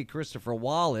B.I.G., Christopher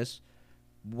Wallace,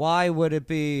 why would it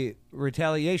be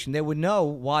retaliation? They would know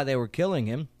why they were killing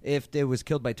him if it was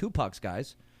killed by Tupac's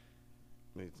guys.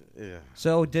 Yeah.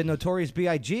 So did Notorious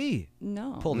B.I.G.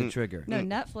 pull the trigger? No,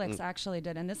 Netflix actually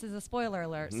did, and this is a spoiler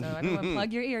alert, so everyone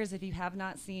plug your ears if you have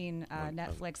not seen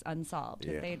Netflix Unsolved.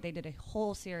 Yeah. They did a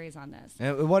whole series on this.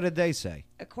 And what did they say?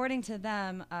 According to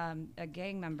them, a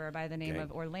gang member by the name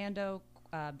of Orlando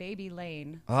Baby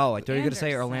Lane. Oh, I thought you were going to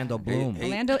say Orlando Bloom.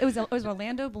 It was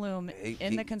Orlando Bloom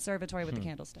in the conservatory with the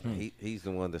candlestick. He's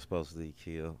the one that's supposedly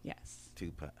killed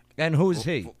Tupac. And who's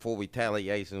he? For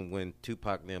retaliation when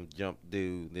Tupac and them jumped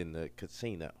dude in the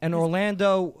casino. And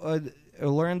Orlando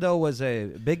was a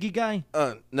Biggie guy?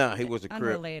 No, he was a Crip.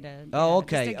 Unrelated. Oh,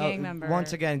 okay. Just a gang member.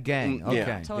 Once again, gang. Okay.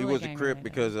 Yeah, Totally he was a Crip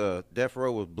because Death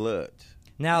Row was Bloods.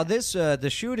 Now, this the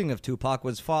shooting of Tupac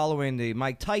was following the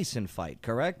Mike Tyson fight,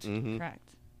 correct? Mm-hmm.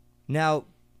 Correct. Now,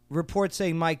 reports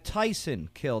say Mike Tyson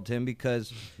killed him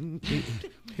because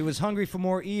he was hungry for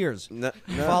more ears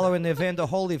following the Evander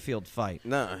Holyfield fight.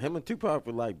 Nah, him and Tupac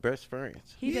were like best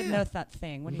friends. He didn't know that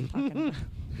thing. What are you talking about?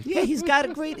 Yeah, he's got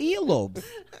a great earlobe.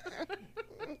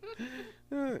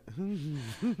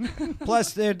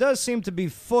 Plus, there does seem to be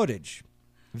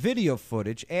video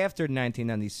footage after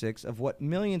 1996 of what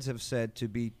millions have said to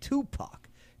be Tupac.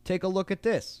 Take a look at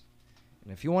this.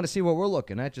 And if you want to see what we're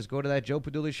looking at, just go to that Joe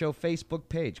Padula Show Facebook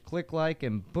page. Click like,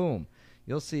 and boom.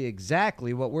 You'll see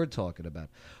exactly what we're talking about.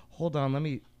 Hold on, let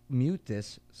me mute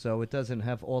this so it doesn't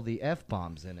have all the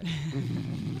F-bombs in it.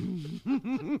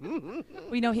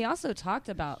 He also talked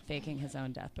about faking his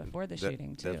own death before the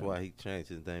shooting, too. That's why he changed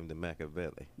his name to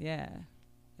Machiavelli. Yeah.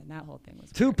 And that whole thing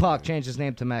was Tupac changed his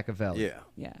name to Machiavelli. Yeah.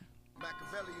 Yeah.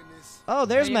 Oh,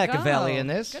 there's Machiavelli in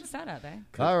this. Good setup, eh?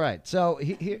 All right. So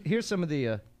here's some of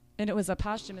the... And it was a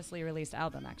posthumously released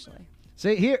album, actually.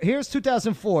 See, here's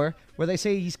 2004, where they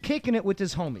say he's kicking it with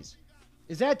his homies.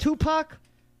 Is that Tupac,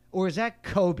 or is that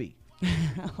Kobe?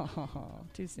 Oh,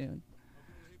 too soon.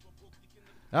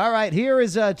 All right, here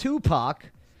is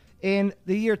Tupac in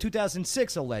the year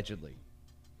 2006, allegedly.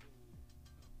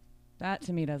 That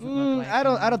to me doesn't look like I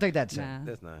him. don't think that's Nah. him.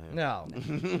 That's not him.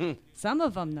 No. Some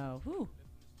of them, though. Whew.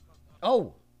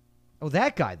 Oh,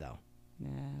 that guy though. Nah,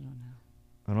 I don't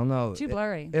know. I don't know. Too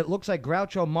blurry. It looks like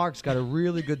Groucho Marx got a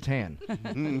really good tan.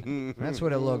 That's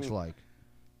what it looks like.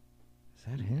 Is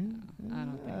that him? I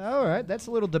don't think so. All right, that's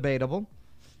a little debatable.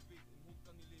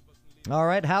 All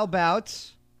right, how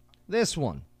about this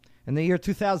one? In the year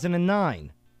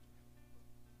 2009.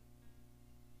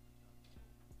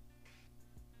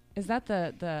 Is that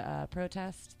the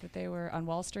protest that they were on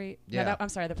Wall Street? Yeah. No, I'm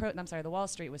sorry. The Wall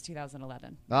Street was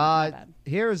 2011. My bad.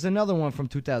 Here's another one from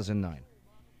 2009.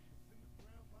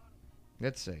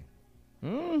 Let's see.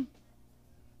 That's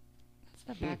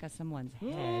the back of someone's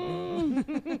head.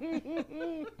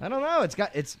 I don't know.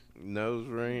 It's Nose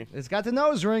ring. It's got the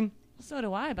nose ring. So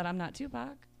do I, but I'm not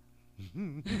Tupac.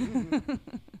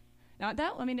 Now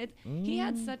he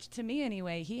had such, to me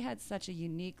anyway, he had such a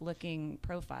unique looking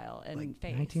profile and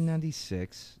face.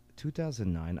 1996,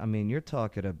 2009. I mean, you're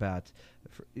talking about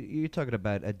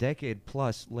a decade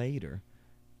plus later,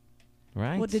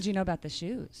 right? Well, did you know about the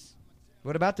shoes?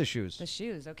 What about the shoes? The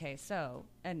shoes. Okay, so,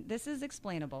 and this is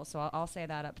explainable, so I'll say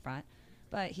that up front.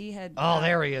 But he had. Oh,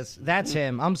 there he is. That's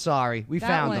him. I'm sorry. We that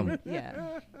found one, him.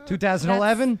 Yeah.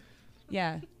 2011?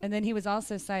 Yeah, and then he was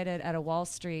also cited at a Wall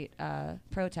Street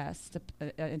protest,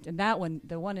 and that one,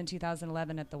 the one in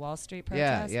 2011 at the Wall Street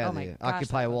protest. Yeah, oh my the gosh,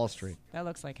 Occupy Wall Street. That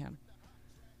looks like him.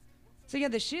 So yeah,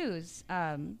 the shoes.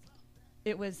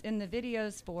 It was in the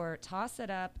videos for "Toss It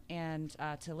Up" and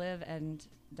 "To Live and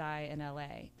Die in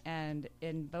L.A." And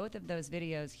in both of those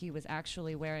videos, he was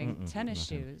actually wearing tennis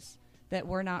shoes that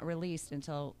were not released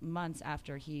until months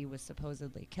after he was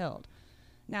supposedly killed.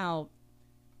 Now,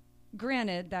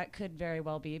 granted, that could very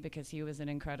well be because he was an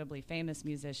incredibly famous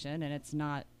musician, and it's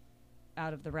not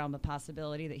out of the realm of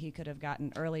possibility that he could have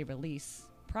gotten early release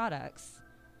products.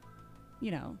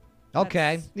 You know.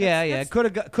 Okay. Yeah. Could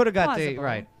have got the plausible.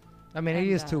 right. I mean, he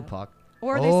And, is Tupac.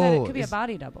 Or they said it could be a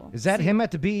body double. Is that him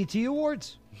at the BET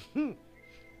Awards?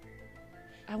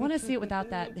 I want to see it without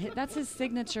that. That's his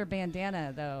signature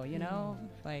bandana, though. You know,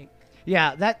 like.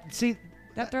 Yeah. That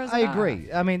throws. I it agree.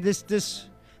 off. I mean, this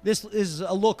is a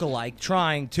lookalike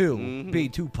trying to be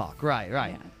Tupac. Right.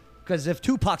 Yeah. Because if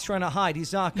Tupac's trying to hide,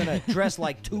 he's not going to dress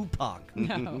like Tupac.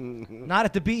 No. Not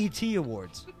at the BET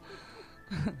Awards.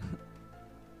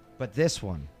 But this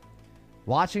one,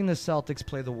 watching the Celtics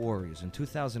play the Warriors in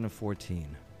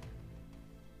 2014.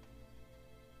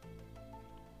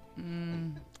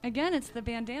 Again, it's the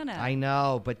bandana. I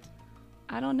know, but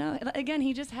I don't know. Again,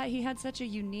 he had such a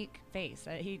unique face.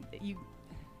 It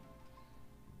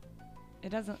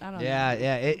doesn't. I don't know. yeah,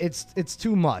 it's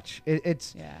too much.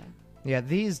 It's Yeah.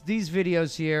 These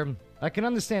videos here, I can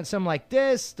understand some like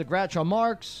this, the Groucho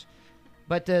Marx,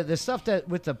 but the stuff that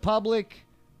with the public,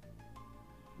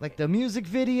 like the music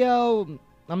video,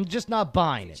 I'm just not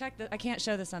buying it. I can't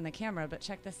show this on the camera, but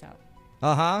check this out.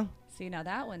 Uh-huh. See, now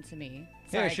that one to me.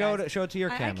 Here, Sorry, guys. show it to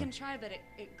your I camera. can try, but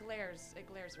it glares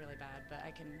really bad. But I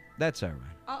can. That's all right.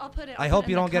 I'll put it. I hope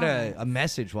you don't get a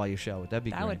message while you show it. That'd be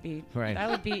That great. would be right. That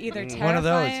would be either One of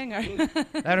those. terrifying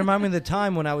or. That reminded me of the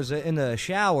time when I was in the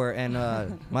shower and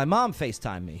my mom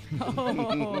FaceTimed me.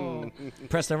 Oh.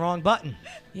 Pressed the wrong button.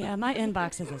 Yeah, my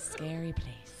inbox is a scary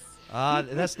place.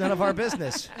 That's none of our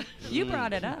business. You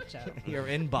brought it up, Joe. Your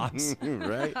inbox.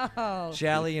 Right? Oh.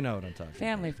 Shally, you know what I'm talking about.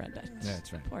 Family friend.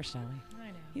 That's right. Poor Shally. I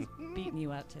know. He's beating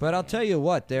you up today. But I'll tell you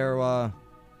what, there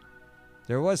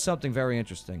was something very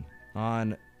interesting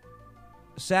on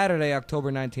Saturday,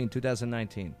 October 19,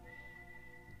 2019.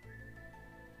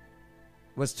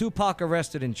 Was Tupac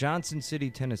arrested in Johnson City,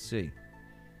 Tennessee,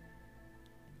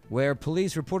 where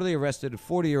police reportedly arrested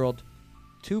 40-year-old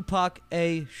Tupac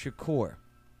A. Shakur.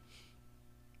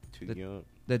 Too young.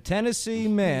 The Tennessee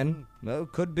Man,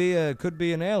 could be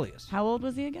an alias. How old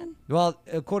was he again? Well,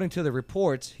 according to the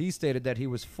reports, he stated that he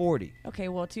was 40. Okay,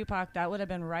 well, Tupac, that would have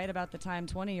been right about the time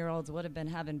 20-year-olds would have been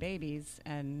having babies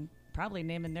and probably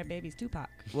naming their babies Tupac.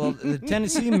 Well, the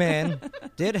Tennessee Man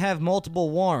did have multiple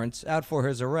warrants out for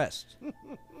his arrest.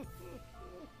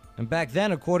 And back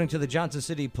then, according to the Johnson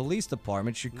City Police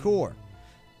Department, Shakur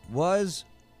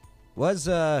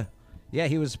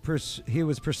he was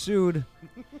pursued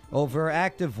over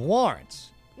active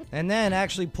warrants, and then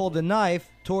actually pulled a knife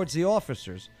towards the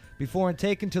officers before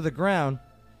taken to the ground.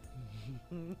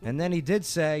 And then he did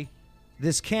say,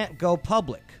 "This can't go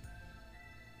public."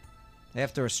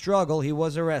 After a struggle, he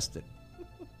was arrested,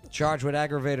 charged with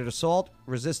aggravated assault,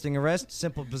 resisting arrest,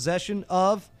 simple possession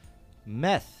of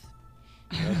meth.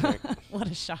 What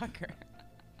a shocker.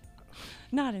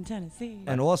 Not in Tennessee.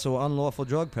 And also unlawful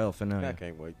drug paraphernalia. I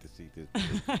can't wait to see this.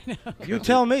 I know. You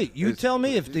tell me. You tell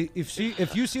me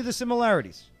if you see the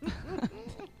similarities.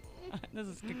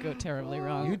 This could go terribly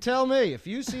wrong. You tell me if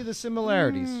you see the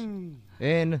similarities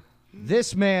in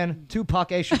this man, Tupac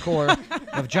Shakur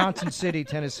of Johnson City,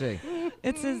 Tennessee.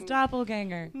 It's his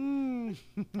doppelganger.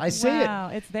 I see it. Wow,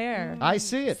 it's there. I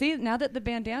see it. See, now that the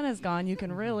bandana's gone, you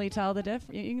can really tell the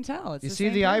difference. You can tell. It's You the see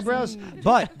same the person. eyebrows?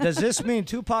 But does this mean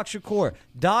Tupac Shakur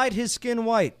dyed his skin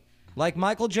white like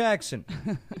Michael Jackson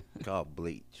Called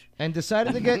bleach. and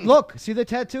decided to get, look, see the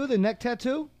tattoo, the neck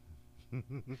tattoo?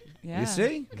 Yeah. You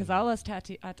see? Because all us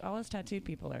tattooed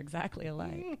people are exactly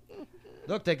alike.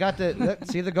 Look, they got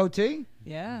see the goatee?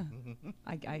 Yeah.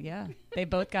 Yeah. They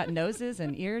both got noses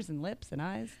and ears and lips and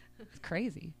eyes. It's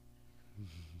crazy.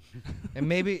 And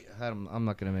maybe, I'm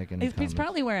not going to make any He's comments.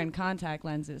 probably wearing contact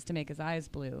lenses to make his eyes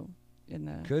blue.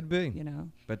 Could be. You know.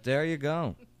 But there you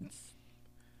go.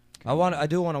 I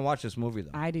do want to watch this movie,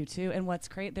 though. I do, too. And what's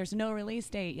great, there's no release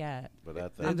date yet. But I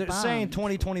think They're saying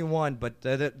 2021, but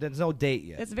there's no date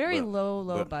yet. It's very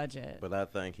low budget. But I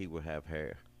think he would have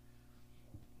hair.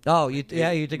 Oh, you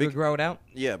think he'll grow it out?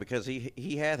 Yeah, because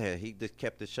he had hair. He just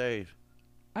kept it shaved.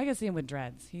 I can see him with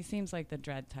dreads. He seems like the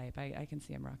dread type. I can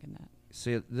see him rocking that.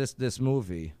 See, this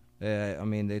movie,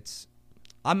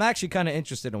 I'm actually kind of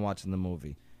interested in watching the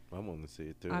movie. I want to see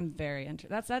it, too. I'm very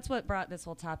interested. That's what brought this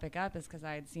whole topic up is because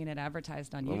I had seen it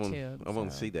advertised on YouTube. I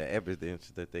want to see the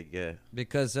evidence that they get.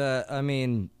 Because,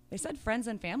 they said friends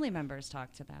and family members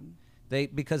talked to them.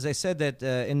 Because they said that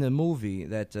in the movie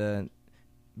that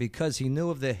because he knew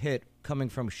of the hit coming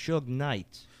from Suge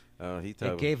Knight,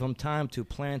 it gave him time to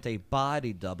plant a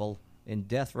body double in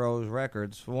Death Row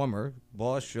Records' former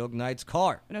boss Suge Knight's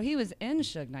car. No, he was in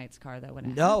Suge Knight's car, though, when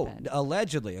it No, happened.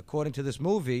 allegedly, according to this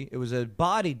movie, it was a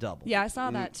body double. Yeah, I saw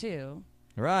that, too.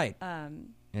 Right. And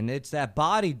it's that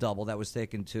body double that was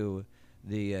taken to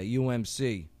the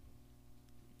UMC.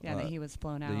 Yeah, that he was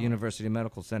flown out. The University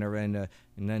Medical Center, and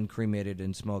then cremated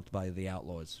and smoked by the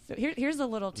Outlaws. So here's a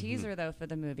little teaser, though, for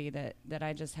the movie that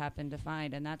I just happened to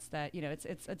find, and that's that,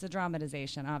 it's a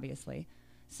dramatization, obviously.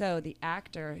 So the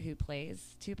actor who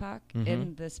plays Tupac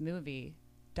in this movie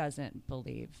doesn't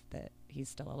believe that he's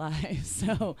still alive.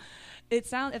 So it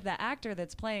sounds, if the actor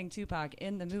that's playing Tupac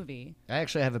in the movie... I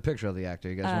actually have a picture of the actor.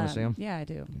 You guys want to see him? Yeah, I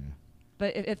do. Yeah.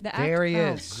 But if the there he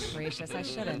is. is. Gracious, I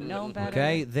should have known better.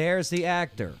 Okay, there's the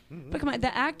actor. But come on,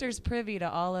 the actor's privy to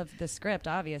all of the script,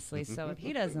 obviously. So if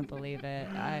he doesn't believe it,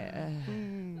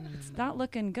 it's not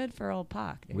looking good for old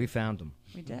Pac. Dude. We found him.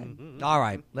 We did. All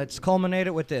right, let's culminate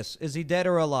it with this. Is he dead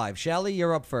or alive? Shelly,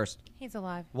 you're up first. He's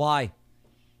alive. Why?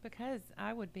 Because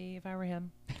I would be if I were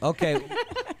him. Okay.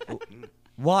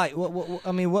 Why?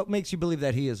 What makes you believe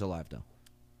that he is alive, though?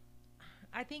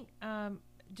 I think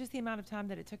just the amount of time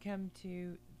that it took him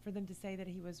for them to say that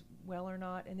he was well or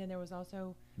not, and then there was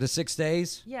also the 6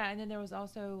 days. Yeah, and then there was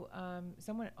also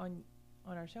someone on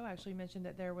our show actually mentioned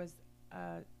that there was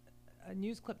a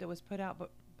news clip that was put out,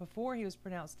 but before he was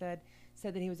pronounced dead,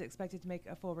 said that he was expected to make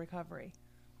a full recovery.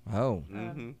 Oh.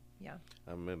 Yeah.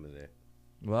 I remember that.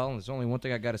 Well, there's only one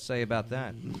thing I got to say about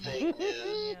that.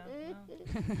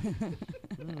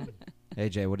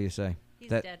 AJ, what do you say? He's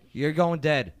dead. You're going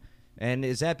dead. And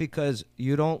is that because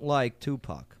you don't like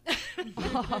Tupac? Is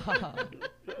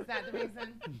that the reason?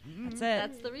 That's it.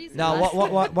 That's the reason. No,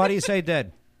 why do you say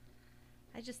dead?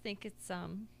 I just think it's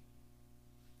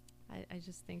I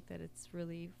just think that it's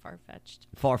really far-fetched.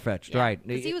 Far-fetched, right.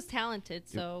 Because he was talented,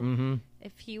 so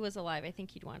if he was alive, I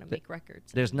think he'd want to make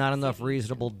records. There's not enough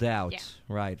reasonable doubt,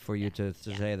 right, for you to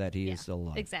say that he is still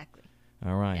alive. Exactly.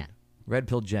 All right. Yeah. Red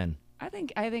Pill Jen. I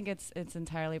think it's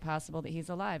entirely possible that he's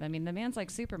alive. I mean, the man's like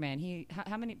Superman.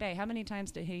 How many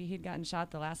times did he'd gotten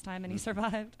shot the last time and he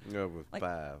survived? It was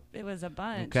 5. It was a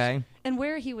bunch. Okay. And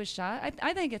where he was shot,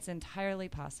 I think it's entirely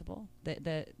possible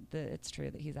that it's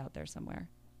true that he's out there somewhere.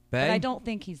 Bay? But I don't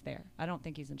think he's there. I don't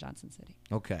think he's in Johnson City.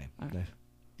 Okay. Right. Do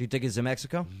you think he's in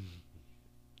Mexico?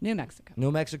 New Mexico.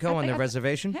 New Mexico on the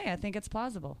reservation? Hey, I think it's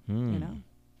plausible. You know.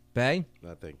 Bay?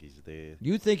 I think he's dead.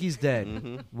 You think he's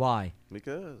dead? Why?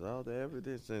 Because all the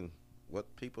evidence and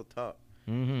what people talk,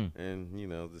 Mm-hmm.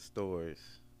 and the stories.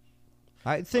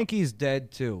 I think he's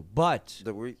dead too, but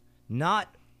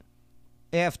not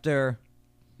after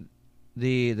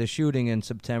the shooting in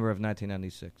September of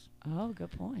 1996. Oh,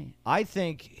 good point. I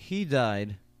think he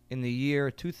died in the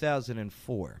year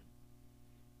 2004.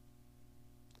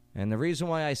 And the reason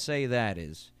why I say that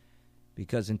is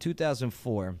because in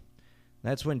 2004,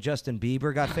 that's when Justin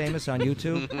Bieber got famous on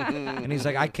YouTube. And he's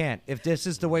like, I can't. If this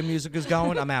is the way music is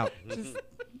going, I'm out.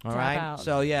 All Tap right. out.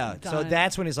 So yeah. So Done.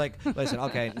 that's when he's like, listen,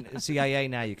 okay, CIA,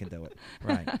 now you can do it.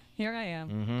 Right. Here I am.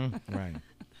 Mm-hmm. Right.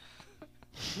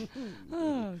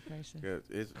 Oh, gracious. Yeah,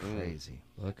 it's Crazy.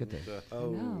 Look at this.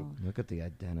 No. Look at the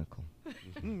identical.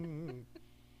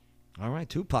 All right,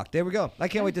 Tupac. There we go. I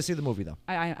can't wait to see the movie, though.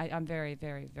 I'm very,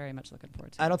 very, very much looking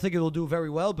forward to it. I don't think it will do very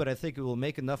well, but I think it will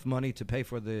make enough money to pay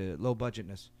for the low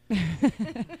budgetness.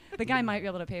 The guy might be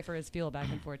able to pay for his fuel back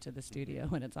and forth to the studio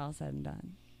when it's all said and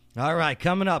done. All right,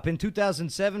 coming up. In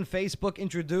 2007, Facebook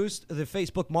introduced the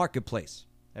Facebook Marketplace.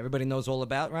 Everybody knows all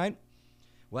about, right?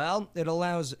 Well, it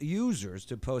allows users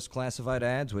to post classified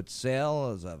ads with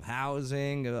sales of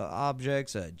housing,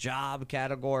 objects, job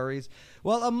categories.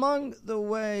 Well, among the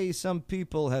way some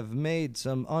people have made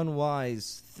some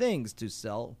unwise things to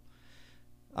sell,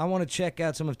 I want to check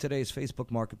out some of today's Facebook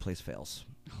Marketplace fails.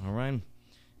 All right?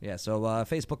 Yeah, so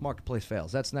Facebook Marketplace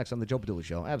fails. That's next on the Joe Padula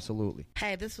Show. Absolutely.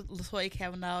 Hey, this is LaToya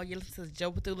Kavanaugh. You listen to the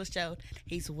Joe Padula Show.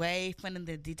 He's way funnier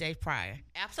than DJ Pryor.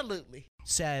 Absolutely.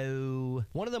 So,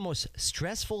 one of the most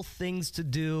stressful things to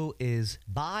do is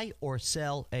buy or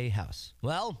sell a house.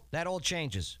 Well, that all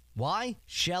changes. Why?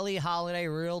 Shelley Holiday,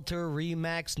 Realtor,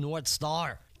 Remax, North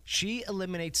Star. She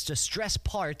eliminates the stress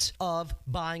parts of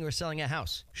buying or selling a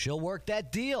house. She'll work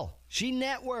that deal. She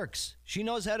networks. She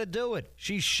knows how to do it.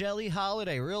 She's Shelley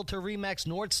Holiday, Realtor Remax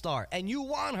North Star, and you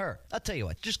want her. I'll tell you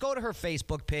what, just go to her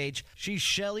Facebook page. She's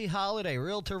Shelley Holiday,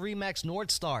 Realtor Remax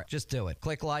North Star. Just do it.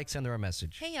 Click like, send her a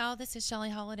message. Hey y'all, this is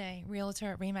Shelley Holiday,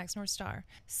 Realtor at Remax North Star.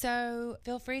 So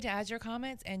feel free to add your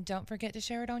comments and don't forget to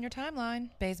share it on your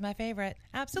timeline. Bay's my favorite.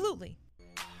 Absolutely.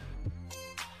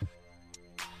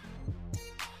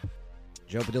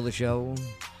 Joe Padula Show.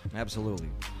 Absolutely.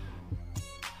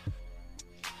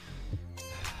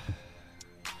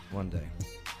 One day.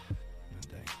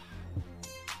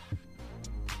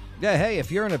 Yeah, hey, if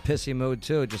you're in a pissy mood,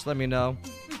 too, just let me know.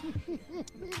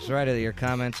 Just write your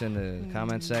comments in the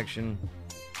comment section.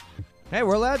 Hey,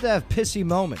 we're allowed to have pissy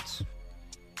moments.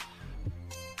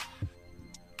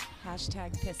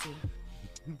 Hashtag pissy.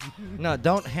 No,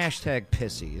 don't hashtag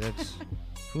pissy. That's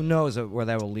who knows where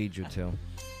that will lead you to.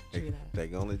 They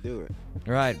can only do it.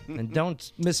 Right. And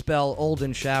don't misspell old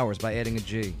in showers by adding a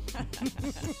G.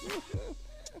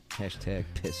 Hashtag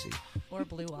pissy. Or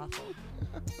blue waffle.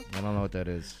 I don't know what that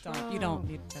is. You don't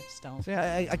need that. Don't. See,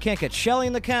 I can't get Shelly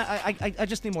in the cat. I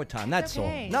just need more time. That's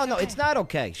okay. all. No, it's not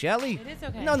okay, Shelly. It is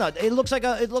okay. No, it looks like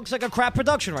a crap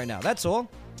production right now. That's all.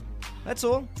 That's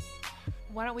all.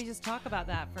 Why don't we just talk about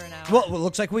that for an hour? Well, it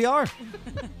looks like we are.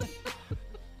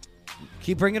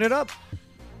 Keep bringing it up.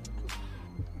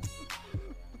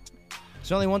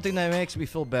 It's only one thing that makes me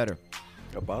feel better.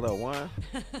 A bottle of wine?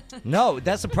 No,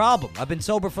 that's the problem. I've been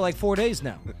sober for like 4 days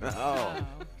now. Oh.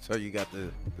 So you got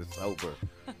the sober.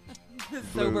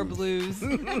 Sober blues.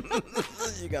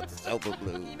 You got the sober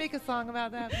blues. Can you make a song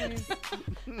about that, please?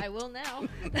 I will now.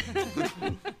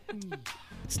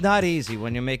 It's not easy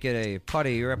when you make it a part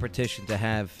of your repetition to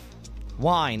have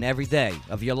wine every day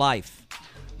of your life.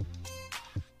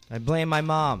 I blame my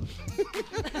mom.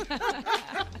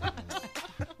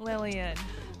 Lillian.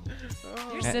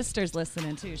 Your sister's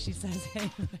listening too. She says,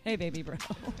 hey, baby bro.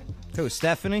 Who,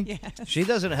 Stephanie? Yes. She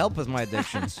doesn't help with my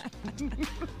addictions.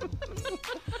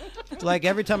 Like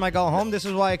every time I go home, this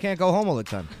is why I can't go home all the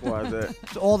time. Why is that?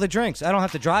 It's all the drinks. I don't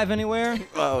have to drive anywhere.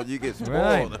 Oh, you get spoiled,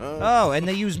 Right. huh? Oh, and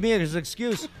they use me as an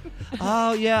excuse.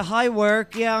 Oh, yeah, hi,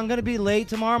 work. Yeah, I'm going to be late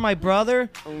tomorrow. My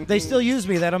brother. They still use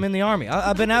me that I'm in the Army.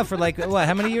 I've been out for like,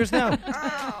 how many years now?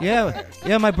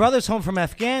 Yeah, my brother's home from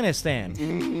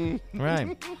Afghanistan.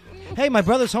 Right. Hey, my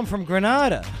brother's home from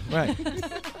Grenada. Right.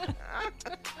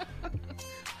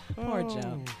 Poor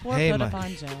Joe. Poor Hey, put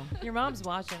upon Joe. Your mom's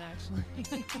watching,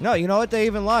 actually. No, you know what? They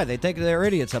even lie. They think they're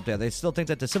idiots up there. They still think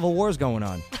that the Civil War's going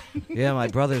on. Yeah, my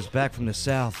brother's back from the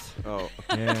South. Oh.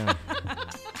 Yeah.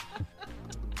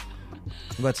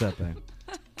 What's up, man?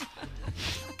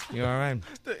 You all right?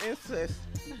 The incest.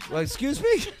 Well, excuse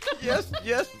me?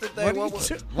 Yesterday.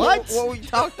 What we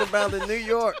talked about in New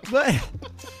York.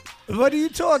 What are you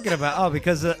talking about? Oh,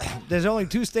 because there's only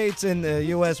 2 states in the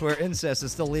U.S. where incest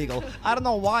is still legal. I don't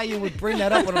know why you would bring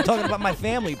that up when I'm talking about my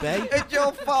family, babe. It's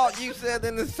your fault you said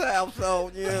in the South,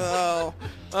 so, you know.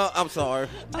 I'm sorry.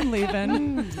 I'm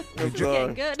leaving.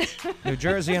 Getting good. New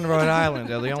Jersey and Rhode Island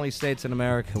are the only states in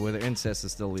America where the incest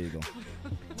is still legal.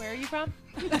 Where are you from?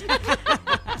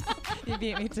 You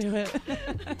beat me to it.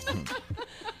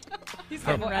 He's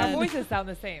getting red. Our voices sound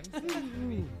the same.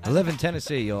 I live in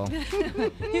Tennessee, y'all.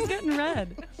 He's getting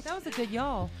red. That was a good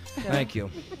y'all. Thank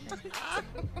you.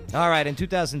 All right, in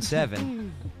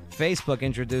 2007, Facebook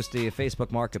introduced the Facebook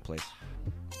Marketplace.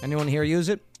 Anyone here use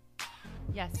it?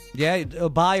 Yes. Yeah,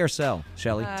 buy or sell,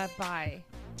 Shelly? Buy.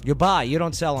 You buy. You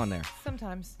don't sell on there.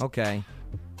 Sometimes. Okay.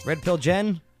 Red Pill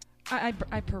Jen? I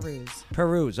peruse.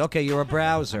 Peruse. Okay, you're a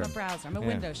browser. I'm a browser. I'm a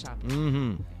window shopper.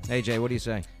 Mm-hmm. AJ, what do you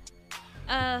say?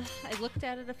 I looked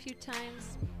at it a few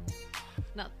times.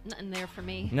 Nothing there for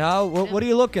me. No? What are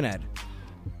you looking at?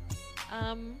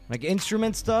 Like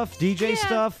instrument stuff? DJ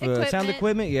stuff? Sound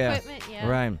equipment? Yeah. Equipment, yeah.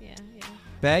 Right. Yeah.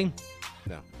 Bay?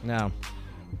 No.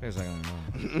 There's like,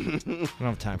 I don't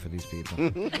have time for these people.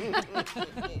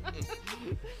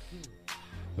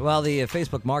 Well, the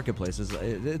Facebook Marketplace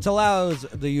it allows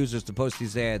the users to post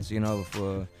these ads,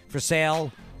 for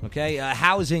sale. Okay,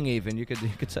 housing even you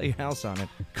could sell your house on it.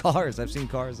 Cars, I've seen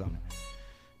cars on it,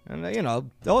 and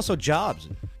also jobs,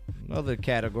 and other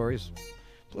categories,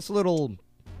 plus little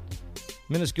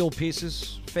minuscule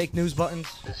pieces, fake news buttons.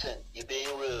 Listen, you're being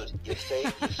rude. You're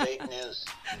fake news.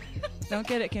 Don't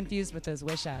get it confused with those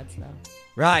Wish ads, though.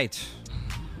 Right.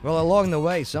 Well, along the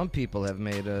way, some people have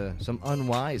made some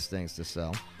unwise things to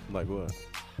sell. Like what?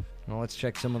 Well, let's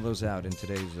check some of those out in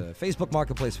today's Facebook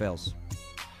Marketplace fails.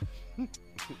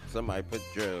 Somebody put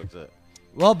drugs up.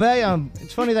 Well, Bay,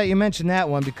 it's funny that you mentioned that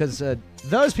one because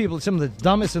those people are some of the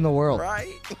dumbest in the world. Right?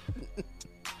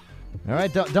 All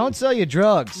right, don't sell your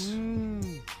drugs.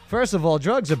 First of all,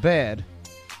 drugs are bad.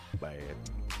 Bad.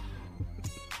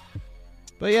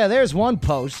 But yeah, there's one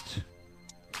post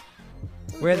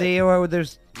where they were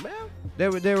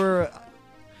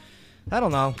I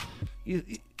don't know.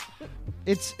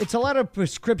 It's a lot of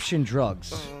prescription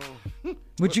drugs,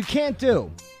 which you can't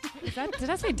do. Did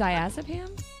I say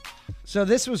diazepam? So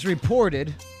this was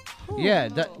reported. Yeah,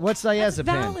 what's diazepam?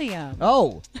 That's Valium.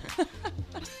 Oh.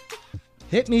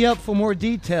 Hit me up for more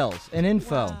details and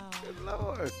info. Wow. Good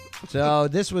Lord. So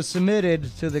this was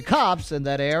submitted to the cops in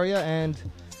that area, and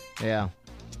yeah.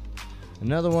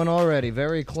 Another one already.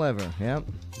 Very clever. Yep.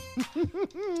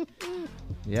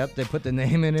 Yep, they put the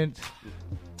name in it.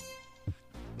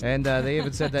 And they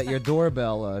even said that your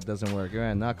doorbell doesn't work. You're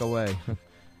in. Knock away.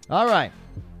 All right.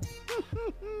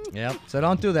 Yep. So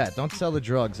don't do that. Don't sell the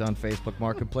drugs on Facebook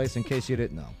Marketplace in case you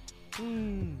didn't know.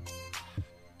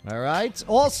 All right.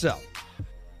 Also,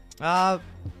 the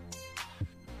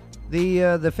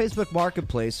Facebook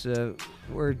Marketplace,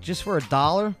 were just for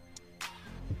 $1,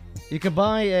 you can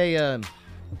buy a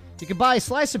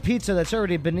slice of pizza that's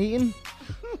already been eaten.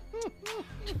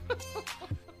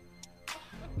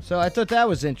 So I thought that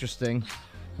was interesting.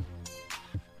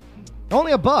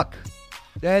 Only $1,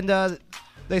 and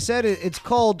they said it's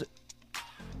cold,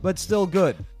 but still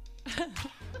good.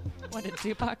 What, did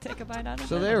Tupac take a bite out of it?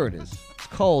 So there it is. It's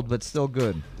cold, but still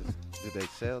good. Did they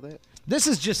sell that? This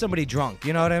is just somebody drunk.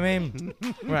 You know what I mean?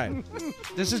 Right.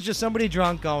 This is just somebody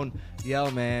drunk going, "Yo,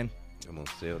 man, I'm gonna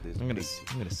sell this. I'm gonna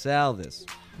sell this.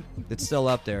 It's still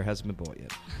up there. Hasn't been bought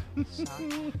yet."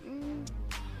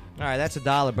 All right, that's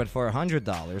 $1, but for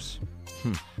 $100,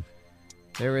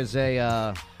 there is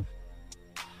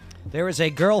a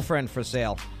girlfriend for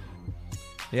sale.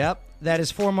 Yep, that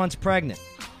is 4 months pregnant.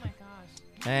 Oh my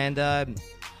gosh. And it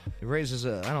raises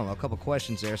a couple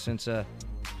questions there since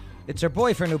it's her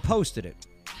boyfriend who posted it.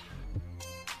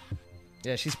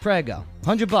 Yeah, she's preggo.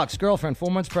 $100, girlfriend,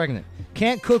 4 months pregnant.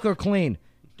 Can't cook or clean.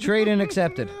 Trade-in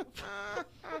accepted.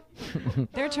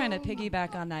 They're trying to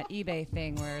piggyback on that eBay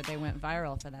thing where they went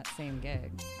viral for that same gig,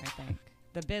 I think.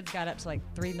 The bids got up to like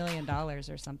 $3 million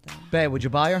or something. Babe, would you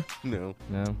buy her? No.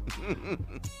 No.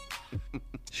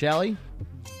 Shelly?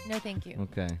 No, thank you.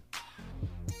 Okay.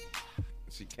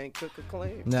 She can't cook or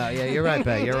clean. No, yeah, you're right,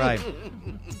 Babe. You're right.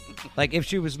 Like, if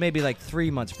she was maybe like 3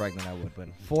 months pregnant, I would. But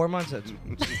 4 months?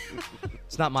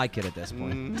 It's not my kid at this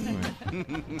point.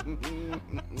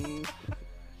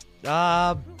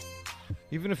 Right.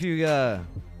 Even if you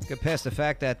get past the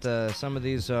fact that some of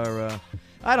these are,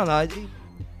 I don't know.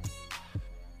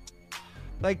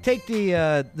 Like, take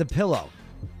the pillow,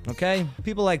 okay?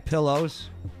 People like pillows.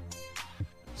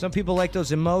 Some people like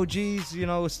those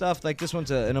emojis, stuff. Like this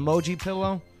one's an emoji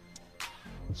pillow.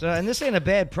 So, and this ain't a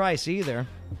bad price either.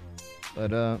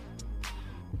 But, oh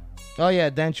yeah,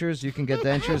 dentures. You can get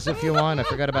dentures if you want. I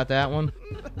forgot about that one.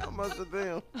 How much are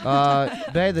them?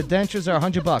 Babe, the dentures are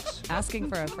 $100. Asking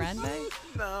for a friend, babe?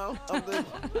 No, I'm just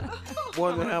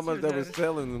wondering how much they were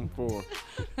selling them for.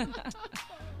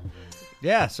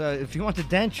 Yeah, so if you want the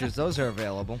dentures, those are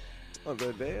available. Oh,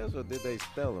 they're theirs, or did they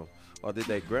steal them? Or did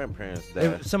their grandparents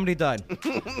die? Somebody died.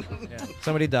 Yeah,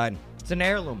 somebody died. It's an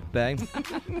heirloom, babe.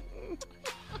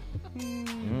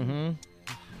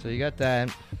 So you got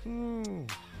that.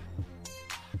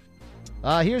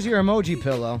 Here's your emoji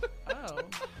pillow. Oh.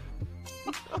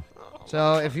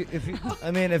 So if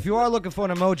you are looking for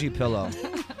an emoji pillow,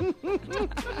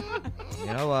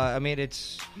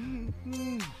 it's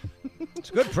It's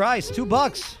a good price. $2.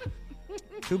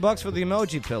 $2 for the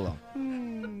emoji pillow.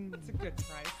 It's a good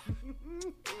price.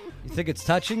 You think it's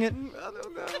touching it? I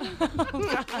don't know. Oh,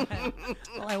 God.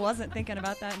 Well, I wasn't thinking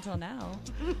about that until now.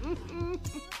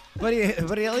 But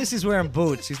at least he's wearing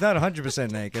boots. He's not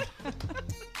 100% naked.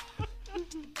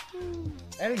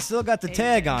 And he's still got the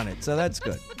tag on it, so that's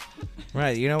good.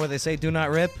 Right, you know what they say, do not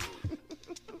rip?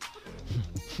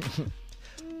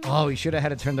 Oh, he should have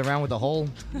had it turned around with a hole.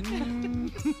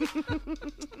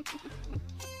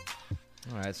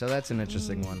 All right, so that's an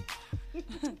interesting one.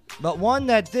 But one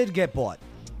that did get bought.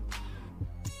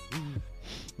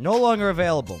 No longer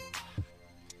available.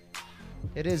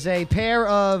 It is a pair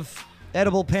of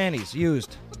edible panties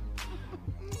used.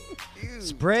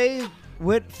 Spray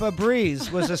with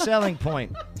Febreze was a selling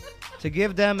point to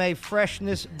give them a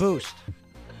freshness boost.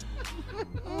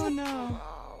 Oh, no.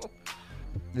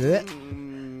 Yeah.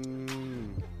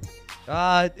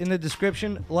 In the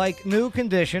description, like new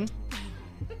condition.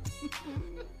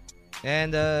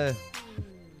 And,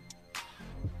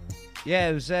 yeah,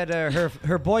 it was that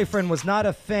her boyfriend was not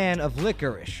a fan of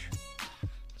licorice.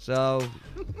 So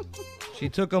she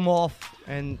took them off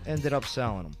and ended up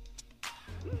selling them.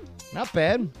 Not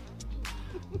bad.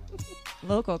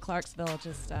 Local Clarksville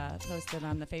just posted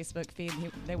on the Facebook feed.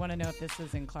 They want to know if this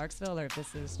is in Clarksville or if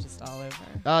this is just all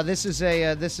over. This is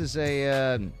a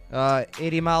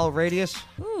 80-mile radius.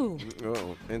 Ooh.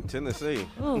 Oh, in Tennessee.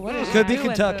 Ooh, what a Could be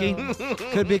Kentucky.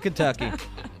 Could be Kentucky.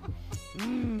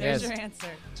 There's your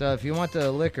answer. So if you want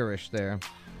the licorice there.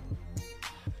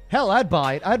 Hell, I'd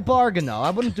buy it. I'd bargain, though. I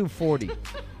wouldn't do 40.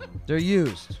 They're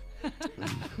used.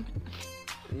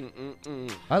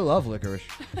 I love licorice.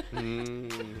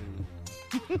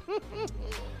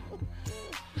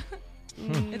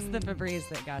 It's the Febreze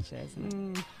that got you,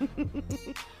 isn't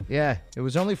it? Yeah, it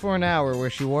was only for an hour where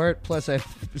she wore it, plus I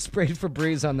sprayed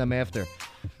Febreze on them after.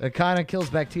 It kind of kills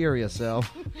bacteria, so...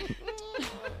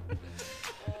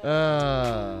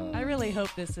 I really hope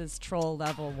this is troll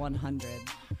level 100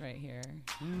 right here.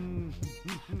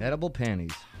 Edible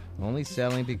panties. Only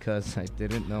selling because I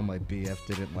didn't know my BF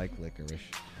didn't like licorice.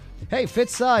 Hey, fit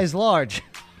size large.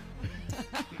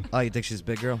 Oh, you think she's a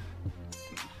big girl?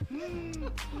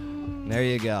 There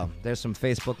you go. There's some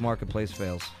Facebook Marketplace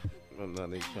fails. I'm not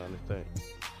even trying to think.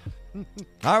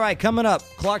 All right, coming up,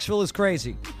 Clarksville is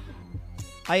crazy.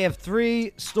 I have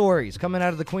 3 stories coming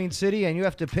out of the Queen City, and you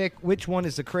have to pick which one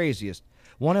is the craziest.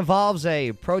 One involves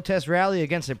a protest rally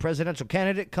against a presidential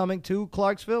candidate coming to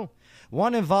Clarksville.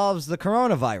 One involves the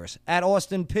coronavirus at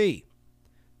Austin P.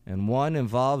 And one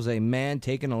involves a man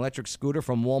taking an electric scooter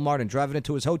from Walmart and driving it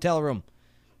to his hotel room.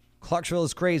 Clarksville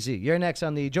is crazy. You're next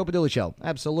on the Joe Padula Show.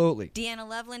 Absolutely. Deanna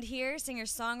Loveland here,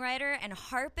 singer-songwriter and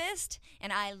harpist,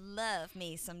 and I love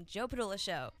me some Joe Padula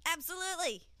Show.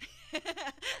 Absolutely.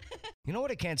 You know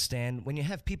what I can't stand? When you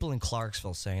have people in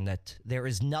Clarksville saying that there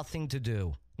is nothing to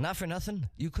do. Not for nothing,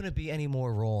 you couldn't be any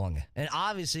more wrong. And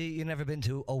obviously, you've never been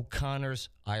to O'Connor's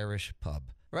Irish Pub.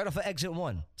 Right off of Exit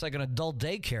 1. It's like an adult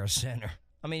daycare center.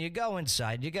 I mean, you go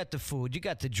inside, you got the food, you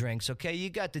got the drinks, okay? You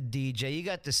got the DJ, you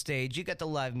got the stage, you got the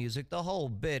live music, the whole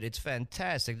bit. It's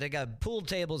fantastic. They got pool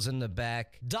tables in the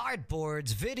back,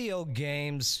 dartboards, video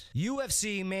games,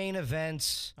 UFC main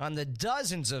events on the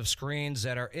dozens of screens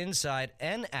that are inside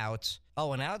and out.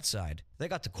 Oh, and outside, they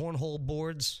got the cornhole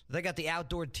boards, they got the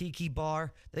outdoor tiki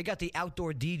bar, they got the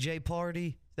outdoor DJ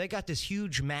party. They got this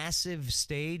huge, massive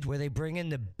stage where they bring in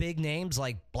the big names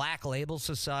like Black Label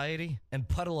Society and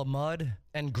Puddle of Mud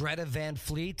and Greta Van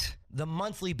Fleet. The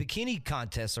monthly bikini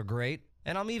contests are great.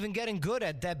 And I'm even getting good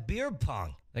at that beer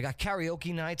pong. They got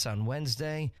karaoke nights on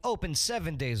Wednesday, open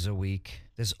 7 days a week.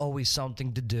 There's always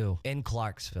something to do in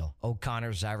Clarksville.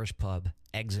 O'Connor's Irish Pub,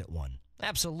 Exit 1.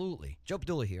 Absolutely. Joe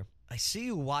Padula here. I see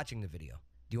you watching the video.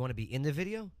 Do you want to be in the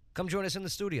video? Come join us in the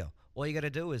studio. All you got to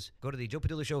do is go to the Joe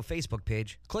Padula Show Facebook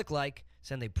page, click like,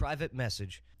 send a private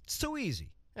message. It's too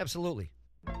easy. Absolutely.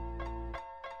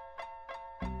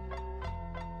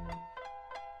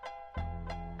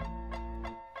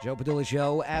 Joe Padula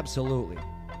Show, absolutely.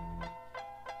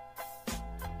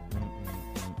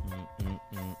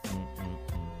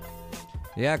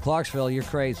 Yeah, Clarksville, you're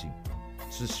crazy.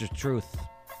 It's just the truth.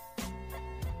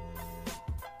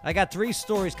 I got 3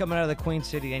 stories coming out of the Queen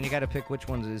City, and you got to pick which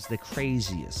one is the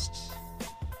craziest.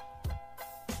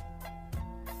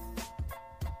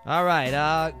 All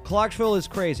right, Clarksville is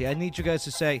crazy. I need you guys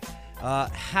to say,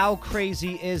 how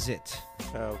crazy is it?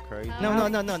 How crazy? No.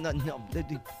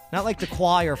 Not like the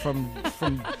choir from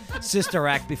Sister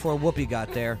Act before Whoopi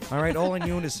got there. All right, all in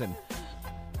unison.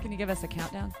 Can you give us a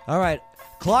countdown? All right,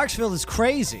 Clarksville is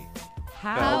crazy.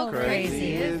 How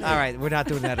crazy is it? All right, we're not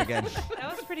doing that again.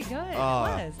 That was pretty good. It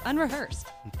was. Unrehearsed.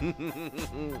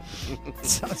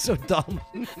 Sounds so dumb.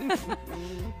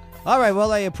 All right,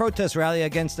 well, a protest rally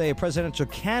against a presidential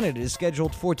candidate is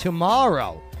scheduled for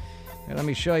tomorrow. And let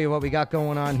me show you what we got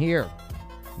going on here.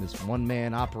 This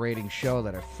one-man operating show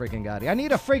that I freaking got. I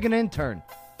need a freaking intern.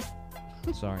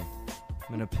 Sorry.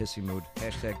 I'm in a pissy mood.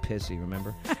 Hashtag pissy,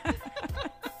 remember?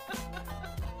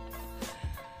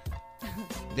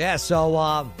 Yeah, so,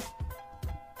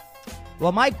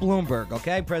 well, Mike Bloomberg,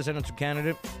 okay, presidential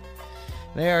candidate.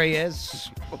 There he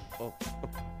is. Oh,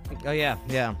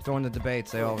 yeah, during the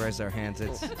debates, they all raise their hands.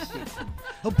 It's,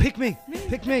 oh, pick me.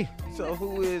 So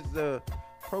who is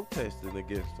protesting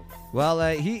against him?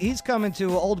 Well, he's coming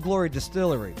to Old Glory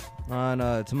Distillery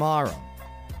on tomorrow.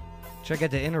 Check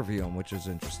out the interview him, which is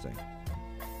interesting.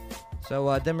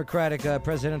 So, Democratic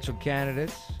presidential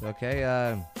candidates, okay,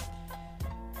 a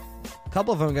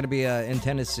couple of them are going to be in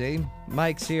Tennessee.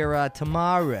 Mike's here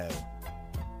tomorrow.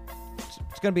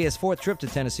 It's going to be his fourth trip to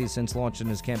Tennessee since launching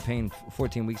his campaign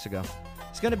 14 weeks ago.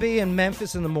 He's going to be in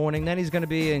Memphis in the morning, then he's going to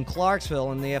be in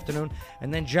Clarksville in the afternoon,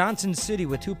 and then Johnson City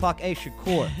with Tupac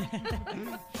Shakur.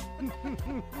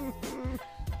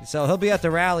 So he'll be at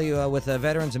the rally with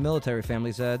veterans and military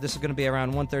families. This is going to be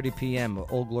around 1:30 p.m.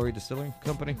 Old Glory Distilling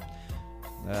Company,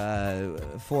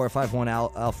 4551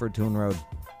 Alfred Toon Road.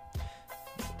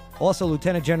 Also,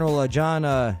 Lieutenant General John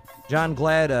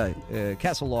Glad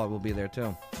Castlellaw will be there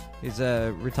too. He's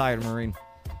a retired Marine.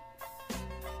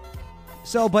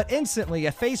 So, but instantly,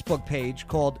 a Facebook page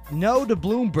called No to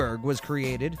Bloomberg was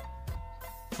created,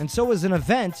 and so was an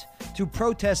event to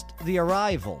protest the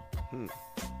arrival.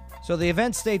 So the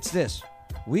event states this: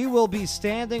 we will be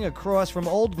standing across from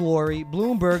Old Glory.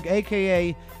 Bloomberg,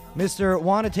 a.k.a. Mr.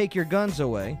 Wanna Take Your Guns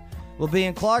Away, will be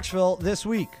in Clarksville this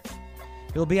week.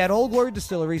 He'll be at Old Glory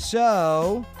Distillery,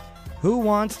 so who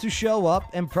wants to show up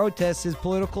and protest his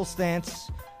political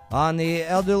stance on the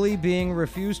elderly being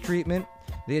refused treatment,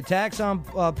 the attacks on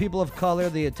people of color,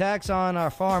 the attacks on our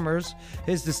farmers,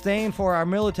 his disdain for our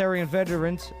military and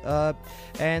veterans,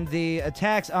 and the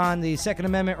attacks on the Second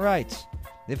Amendment rights?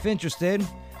 If interested,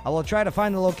 I will try to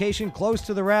find the location close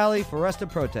to the rally for us to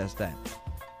protest at.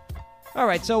 All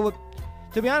right, so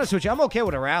to be honest with you, I'm okay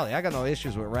with a rally. I got no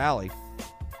issues with rally.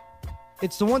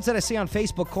 It's the ones that I see on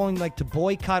Facebook calling like to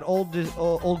boycott Old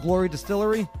Glory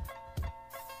Distillery.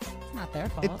 It's not their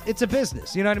fault. It's a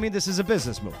business. You know what I mean? This is a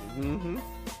business move. Mm-hmm.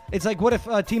 It's like, what if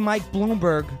Team Mike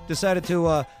Bloomberg decided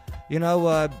to,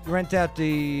 rent out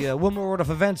the Wilma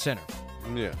Rudolph Event Center?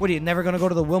 Yeah. What, are you never going to go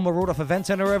to the Wilma Rudolph Event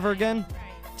Center ever again?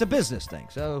 It's a business thing.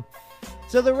 So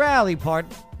the rally part,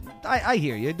 I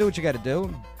hear you. Do what you got to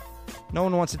do. No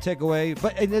one wants to take away.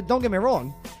 But don't get me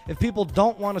wrong. If people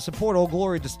don't want to support Old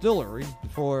Glory Distillery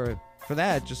for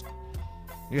that, just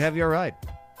you have your right.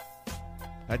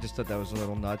 I just thought that was a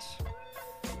little nuts.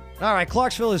 All right,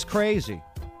 Clarksville is crazy.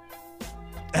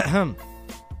 How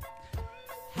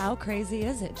crazy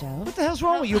is it, Joe? What the hell's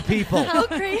wrong with you people? How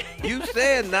crazy? You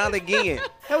said not again.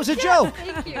 That was a joke.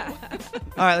 Thank you. All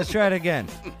right, let's try it again.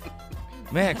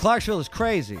 Man, Clarksville is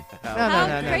crazy.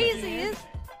 How crazy is?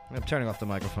 I'm turning off the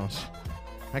microphones.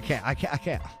 I can't.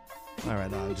 All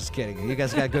right, no, I'm just kidding. You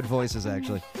guys got good voices,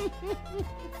 actually.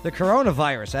 The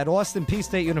coronavirus at Austin Peay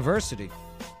State University.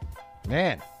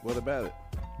 Man. What about it?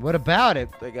 What about it?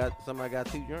 Somebody got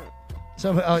too drunk.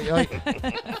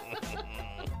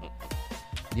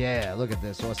 Yeah, look at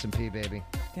this. Austin Peay, baby.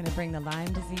 Gonna bring the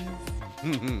Lyme disease.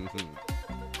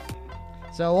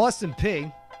 So Austin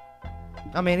Peay,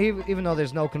 I mean, even though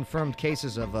there's no confirmed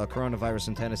cases of coronavirus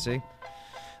in Tennessee,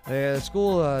 the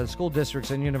school districts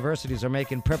and universities are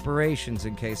making preparations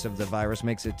in case of the virus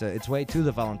makes its way to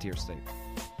the volunteer state.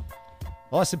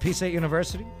 Austin Peay State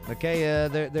University, okay,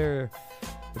 they're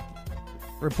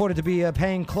reported to be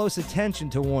paying close attention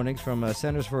to warnings from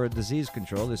Centers for Disease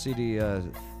Control, the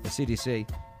CDC,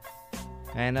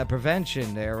 and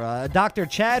prevention there. Dr.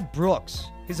 Chad Brooks,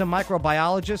 he's a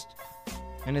microbiologist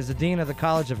and is the dean of the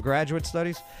College of Graduate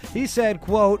Studies. He said,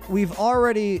 quote, "We've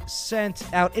already sent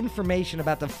out information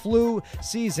about the flu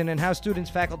season and how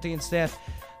students, faculty, and staff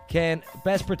can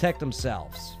best protect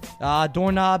themselves.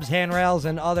 Doorknobs, handrails,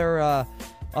 and other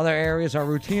areas are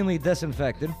routinely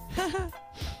disinfected."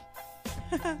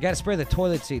 You gotta spray the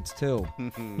toilet seats too.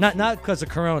 Not because of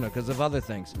corona, because of other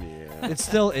things. Yeah. It's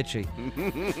still itchy.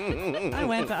 I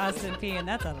went to Austin Peay, and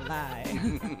that's a lie.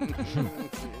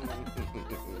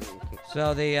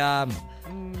 So they got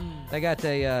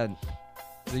the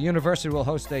university will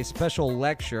host a special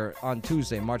lecture on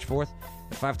Tuesday, March 4th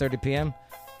at 5:30 p.m.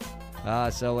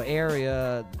 So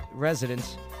area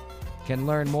residents can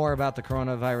learn more about the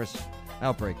coronavirus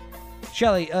outbreak.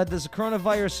 Shelly, does the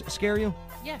coronavirus scare you?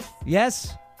 Yes.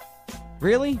 Yes?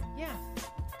 Really? Yeah.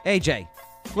 AJ,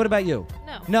 what about you?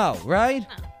 No. No, right?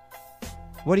 No.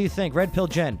 What do you think? Red Pill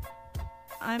Jen?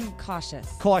 I'm cautious.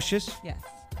 Cautious? Yes.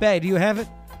 Bae, do you have it?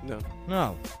 No.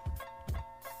 No.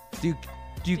 Do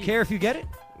you care if you get it?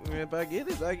 If I get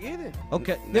it, I get it.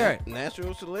 Okay, there.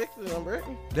 Natural selection, I'm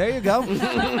reckon. There you go.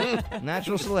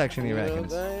 Natural selection, you know reckon? what I'm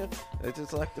saying? It's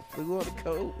just like the flu or the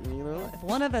cold, you know? If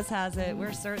one of us has it,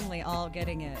 we're certainly all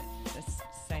getting it. Just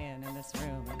saying in this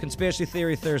room. Conspiracy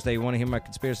Theory Thursday. You want to hear my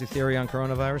conspiracy theory on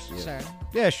coronavirus? Sure.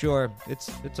 Yeah, sure. It's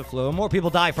a flu. More people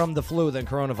die from the flu than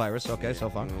coronavirus. Okay, so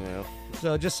far. Yeah.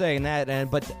 So just saying that,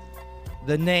 but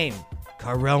the name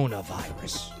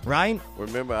coronavirus, right?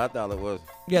 Remember, I thought it was.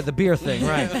 Yeah, the beer thing,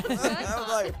 right? I was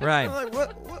like, Right. I was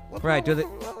like, what Right. Do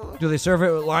they serve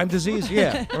it with Lyme disease?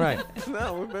 Yeah. Right.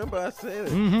 No, remember I said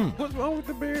it. Mm-hmm. What's wrong with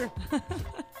the beer?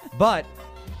 But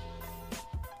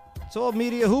it's all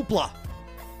media hoopla.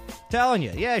 Telling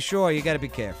you. Yeah, sure. You got to be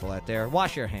careful out there.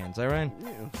 Wash your hands. All right.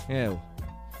 Yeah.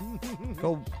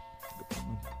 Go.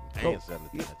 Hand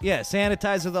sanitizer. Yeah,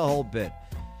 sanitize the whole bit.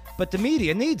 But the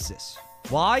media needs this.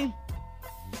 Why?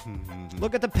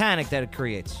 Look at the panic that it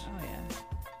creates. Oh, yeah.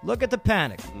 Look at the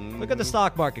panic. Look at the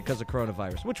stock market because of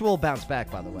coronavirus, which will bounce back,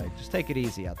 by the way. Just take it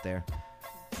easy out there.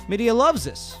 Media loves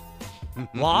this.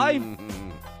 Why?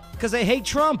 Because they hate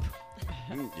Trump.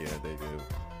 Yeah, they do.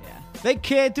 They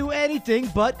can't do anything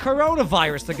but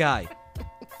coronavirus the guy.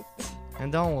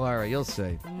 And don't worry, you'll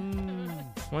see.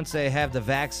 Once they have the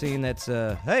vaccine that's,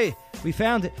 hey, we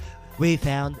found it. We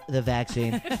found the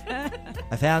vaccine.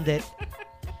 I found it.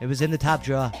 It was in the top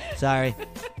drawer. Sorry.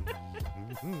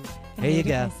 Here you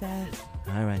go.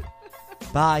 All right.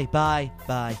 Bye, bye,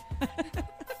 bye.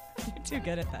 You're too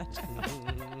good at that.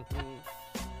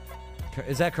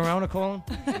 Is that Corona calling?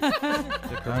 Is it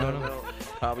I Corona? don't know.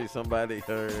 Probably somebody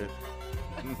heard.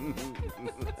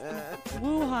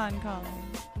 Wuhan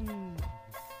calling.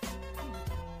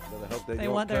 But I hope They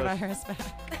don't want their cuss. virus back.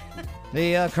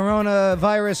 The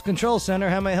Coronavirus Control Center.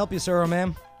 How may I help you, sir or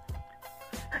ma'am?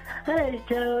 Hey,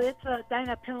 Joe, it's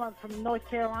Dana Pinland from North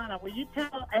Carolina. Will you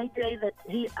tell AJ that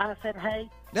I said hey?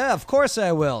 Yeah, of course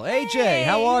I will. AJ,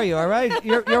 how are you? All right,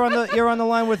 you're on the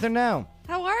line with her now.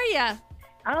 How are ya?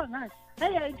 Oh, nice. Hey,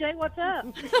 AJ, what's up?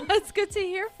 It's good to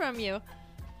hear from you.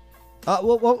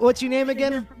 What's your name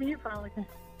again? Hear from you finally.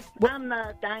 I'm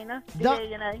Dinah. Da-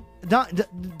 D-A-N-A.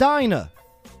 Dinah.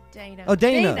 Dana. Oh,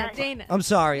 Dana. Dana. I'm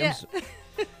sorry. Yeah.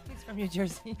 He's from New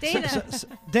Jersey. Dana.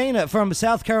 Dana from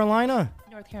South Carolina.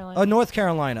 North Carolina. Oh, North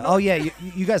Carolina. Oh, yeah.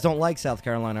 You guys don't like South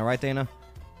Carolina, right, Dana?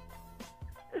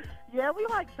 Yeah, we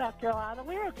like South Carolina.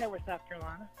 We're okay with South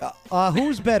Carolina.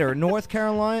 Who's better, North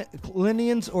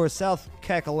Carolinians or South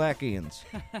Kakalakians?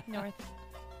 North.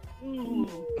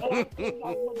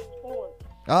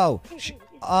 Oh,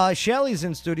 Shelly's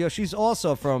in studio. She's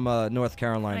also from North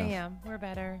Carolina. I am. We're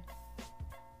better.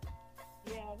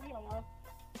 Yeah, we are.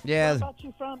 Yeah. Where about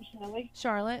you from, Shelley?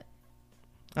 Charlotte.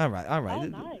 All right. Oh,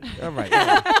 nice. All right.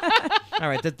 All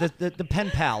right. The pen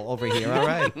pal over here. All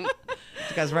right.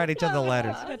 You guys write each other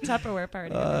letters. A Tupperware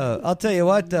party. I'll tell you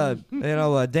what,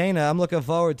 Dana, I'm looking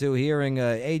forward to hearing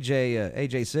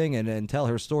AJ sing and tell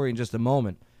her story in just a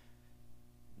moment.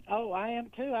 Oh, I am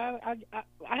too. I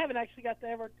haven't actually got to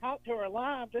ever talk to her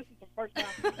live. This is the first time.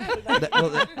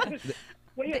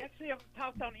 We actually have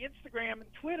talked on Instagram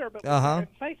and Twitter, but on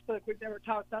Facebook we've never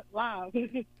talked live.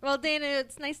 Well, Dana,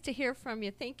 it's nice to hear from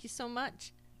you. Thank you so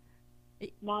much.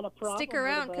 Not a problem. Stick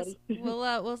around because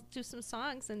we'll do some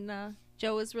songs, and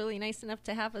Joe was really nice enough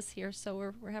to have us here,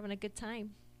 so we're having a good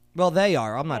time. Well, they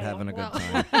are. I'm not having a good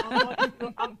time.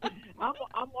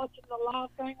 I'm watching the live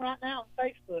thing right now on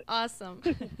Facebook. Awesome.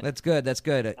 That's good.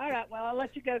 All right, well, I'll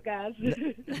let you go, guys.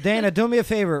 Dana, do me a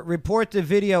favor. Report the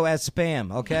video as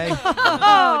spam, okay?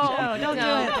 Oh, Joe, don't do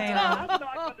it, Dana. I'm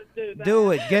not going to do that.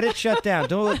 Do it. Get it shut down.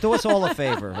 Do us all a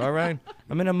favor, all right?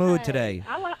 I'm in a mood today.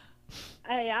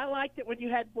 I liked it when you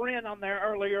had Brent on there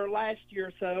earlier last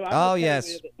year, so I'm Oh, okay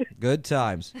yes. with it. Good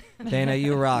times. Dana,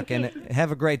 you rock. And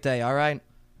have a great day, all right?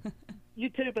 You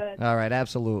too, bud. All right,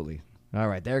 absolutely. All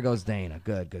right, there goes Dana.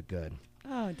 Good.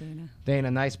 Oh, Dana.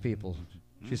 Dana, nice people.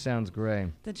 She sounds great.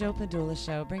 The Joe Padula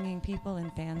Show, bringing people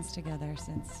and fans together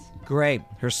since... Great.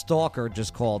 Her stalker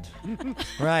just called.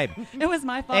 Right. It was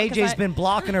my fault. AJ's been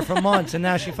blocking her for months, and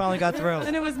now she finally got through.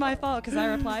 And it was my fault because I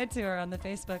replied to her on the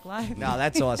Facebook Live. No,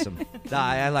 that's awesome.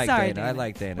 I like Sorry, Dana. I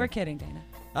like Dana. We're kidding, Dana.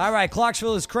 All right,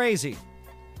 Clarksville is crazy.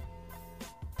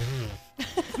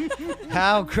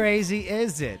 How crazy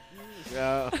is it?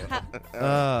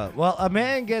 Well, a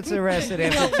man gets arrested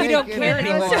after taking an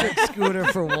electric scooter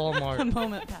for Walmart. A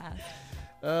moment passed.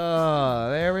 Oh,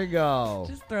 there we go.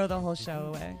 Just throw the whole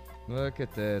show away. Look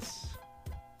at this.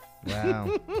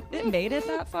 Wow. It made it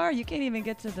that far? You can't even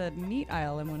get to the meat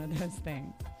aisle in one of those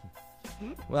things.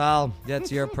 Well,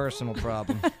 that's your personal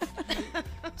problem.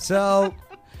 So,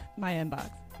 my inbox.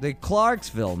 The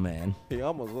Clarksville Man. He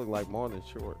almost looked like Morning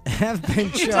Short. Have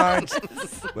been charged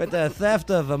with the theft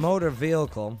of a motor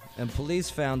vehicle, and police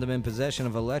found him in possession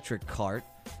of an electric cart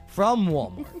from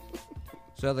Walmart.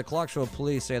 So the Clarksville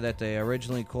police say that they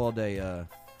originally called they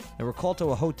were called to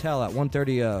a hotel at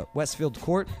 130 Westfield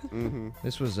Court. Mm-hmm.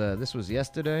 This was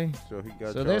yesterday. So he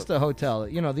got. So there's the hotel.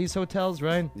 You know these hotels,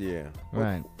 right? Yeah.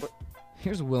 Right.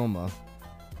 Here's Wilma.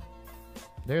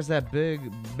 There's that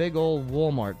big old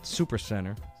Walmart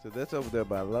Supercenter. So that's over there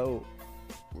by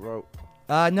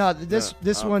No, this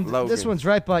one's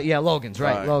right by Logan's,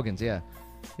 right? Logan's, yeah.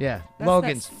 That's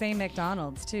Logan's. That same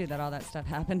McDonald's too that all that stuff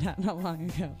happened at not long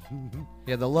ago.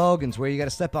 Yeah, the Logan's where you got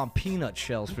to step on peanut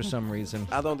shells for some reason.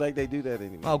 I don't think they do that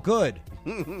anymore. Oh, good.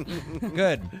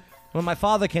 Good. When my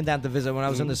father came down to visit when I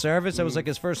was in the service, that was like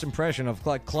his first impression of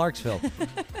Clarksville.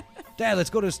 Dad, let's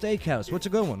go to a steakhouse. What's a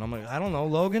good one? I'm like, I don't know,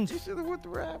 Logan's. You should have went to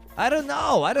rap. I don't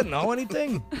know. I didn't know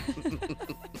anything.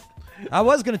 I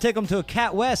was going to take him to a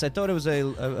Cat West. I thought it was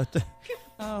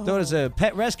thought it was a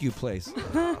pet rescue place.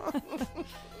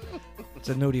 It's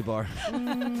a nudie bar.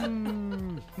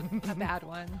 A bad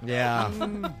one. Yeah.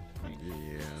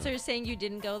 So you're saying you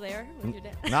didn't go there with your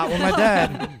dad? Not with my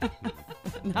dad.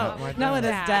 Not with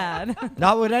his dad.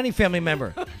 Not with any family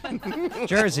member.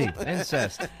 Jersey.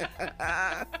 Incest.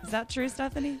 Is that true,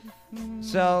 Stephanie?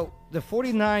 So the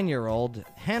 49-year-old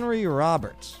Henry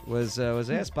Roberts was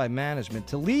asked by management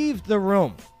to leave the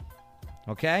room.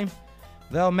 Okay?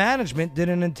 Though management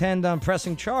didn't intend on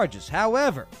pressing charges.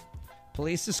 However,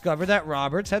 police discovered that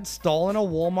Roberts had stolen a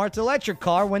Walmart electric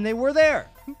car when they were there.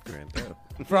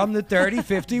 From the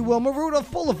 3050 Wilma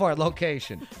Rudolph Boulevard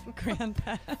location.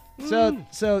 Grandpa. So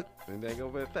and they go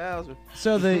for 1,000.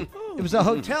 So it was a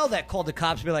hotel that called the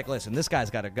cops to be like, listen, this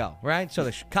guy's got to go, right? So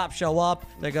the cops show up.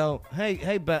 They go,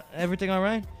 hey, but everything all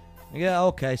right? Yeah,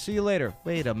 okay. See you later.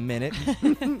 Wait a minute.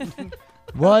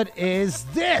 What is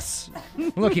this?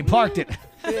 Look, he parked it.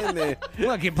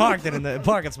 Look, he parked it in the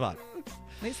parking spot.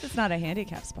 At least it's not a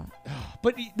handicap spot.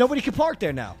 But nobody can park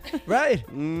there now, right?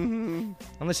 Mm-hmm.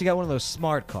 Unless you got one of those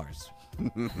smart cars.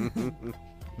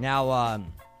 Now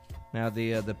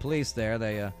the police there,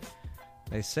 they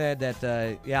said that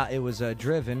it was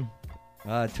driven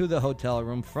to the hotel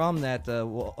room from that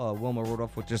Wilma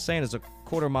Rudolph, which they're saying is a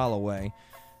quarter mile away.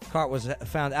 Cart was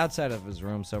found outside of his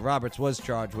room, so Roberts was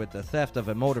charged with the theft of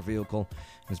a motor vehicle.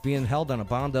 Is being held on a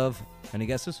bond of, any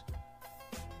guesses?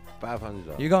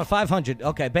 $500. You're going 500.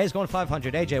 Okay, Bay's going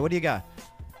 500. AJ, what do you got?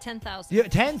 $10,000.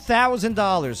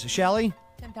 $10,000. Shelly?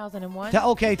 10,001.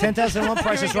 Okay, 10,001.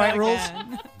 Price is Right rules.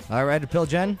 All right, Pill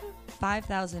Jen?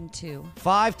 5,002.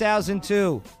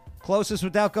 5,002. Closest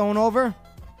without going over?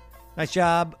 Nice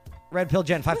job. Red Pill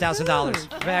Jen,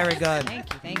 $5,000. Very good.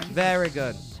 Thank you. Very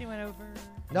good. She went over.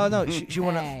 No, she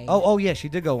went up. Oh, yeah, she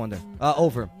did go under.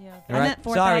 Over. Yeah. All right.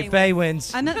 Sorry, Faye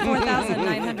wins. I meant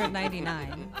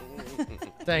 4,999.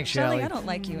 Thanks, Shelly. I don't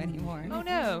like you anymore. Oh,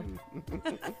 no.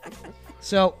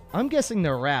 So, I'm guessing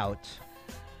the route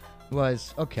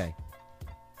was, okay.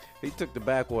 He took the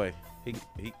back way. He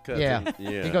cut. Yeah.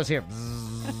 Yeah. He goes here.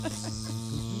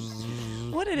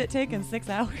 What did it take in 6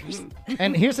 hours?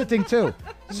 And here's the thing, too.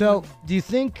 So, do you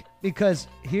think, because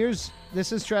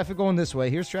this is traffic going this way,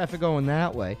 here's traffic going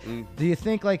that way, do you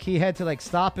think, like, he had to, like,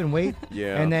 stop and wait?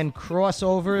 Yeah. And then cross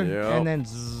over, and then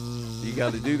you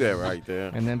got to do that right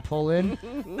there. And then pull in?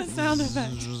 The sound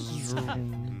effect.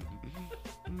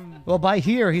 Well, by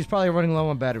here, he's probably running low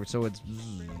on battery, so it's...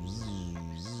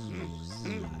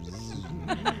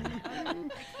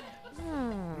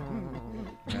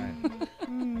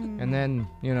 And then,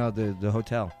 the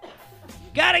hotel.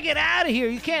 Gotta get out of here.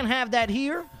 You can't have that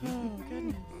here. Oh,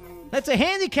 goodness. That's a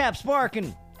handicap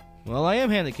sparking. Well, I am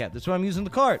handicapped. That's why I'm using the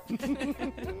cart.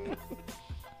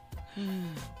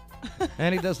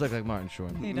 And he does look like Martin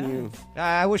Short. He does.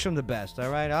 I wish him the best, all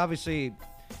right? Obviously,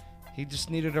 he just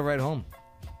needed a ride home.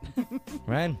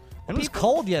 Right? And it was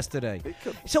cold yesterday.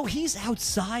 So he's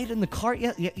outside in the cart.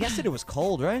 Yesterday was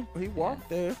cold, right? He walked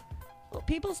there. Well,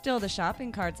 people steal the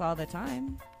shopping carts all the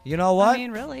time. You know what? I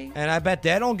mean, really. And I bet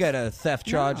they don't get a theft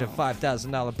charge of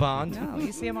 $5,000 bond. No,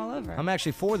 you see them all over. I'm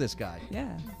actually for this guy.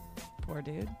 Yeah. Poor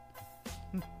dude.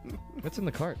 What's in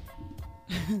the cart?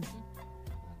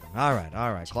 All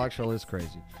right. Clarksville is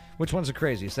crazy. Which one's the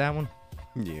craziest? That one?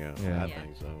 Yeah. I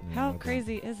think so. How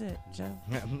crazy is it, Joe?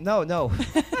 No.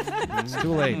 It's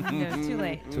too late. Yeah, too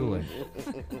late. Too late.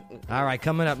 All right,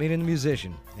 coming up, meeting the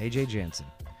musician, AJ Jansen.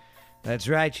 That's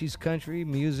right, she's country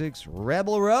music's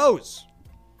Rebel Rose.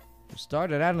 Who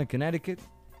started out in Connecticut,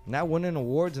 now winning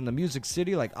awards in the Music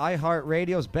City like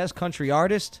iHeartRadio's Best Country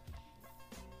Artist.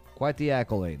 Quite the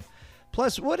accolade.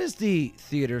 Plus, what is the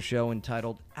theater show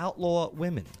entitled Outlaw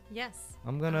Women? Yes.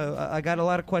 I got a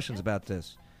lot of questions about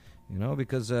this,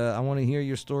 because I want to hear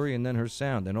your story and then her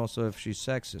sound, and also if she's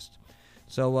sexist.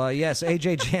 So, yes,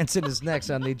 AJ Jansen is next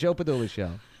on the Joe Padula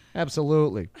Show.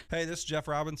 Absolutely. Hey, this is Jeff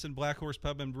Robinson, Black Horse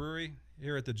Pub and Brewery,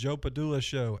 here at the Joe Padula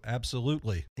Show.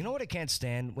 Absolutely. You know what I can't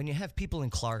stand? When you have people in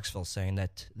Clarksville saying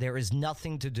that there is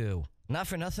nothing to do. Not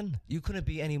for nothing, you couldn't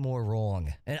be any more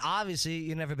wrong. And obviously,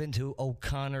 you've never been to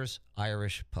O'Connor's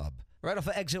Irish Pub. Right off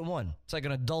of Exit 1. It's like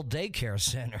an adult daycare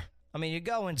center. I mean, you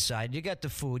go inside, you got the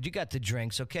food, you got the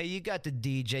drinks, okay? You got the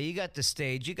DJ, you got the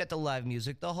stage, you got the live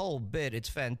music, the whole bit. It's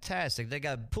fantastic. They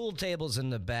got pool tables in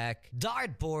the back,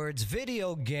 dartboards,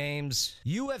 video games,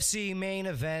 UFC main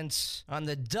events on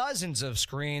the dozens of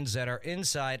screens that are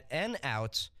inside and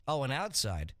out. Oh, and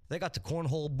outside, they got the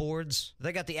cornhole boards,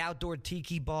 they got the outdoor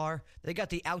tiki bar, they got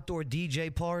the outdoor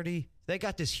DJ party. They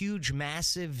got this huge,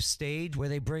 massive stage where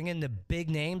they bring in the big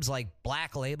names like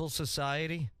Black Label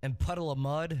Society and Puddle of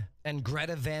Mud and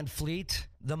Greta Van Fleet.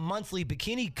 The monthly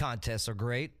bikini contests are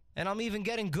great. And I'm even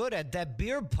getting good at that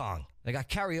beer pong. They got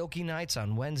karaoke nights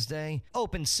on Wednesday.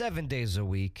 Open 7 days a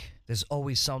week. There's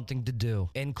always something to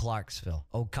do in Clarksville.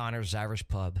 O'Connor's Irish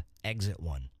Pub, Exit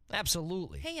 1.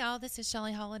 Absolutely. Hey, y'all, this is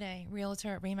Shelly Holiday,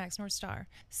 realtor at RE/MAX North Star.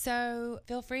 So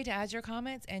feel free to add your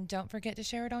comments and don't forget to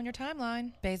share it on your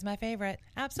timeline. Bay's my favorite.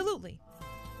 Absolutely.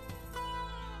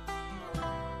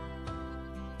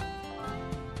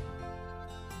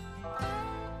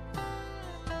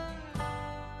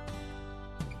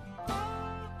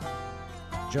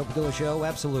 Joe Padula Show,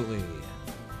 absolutely.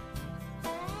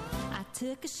 I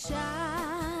took a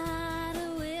shot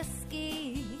of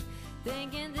whiskey,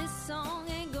 thinking this song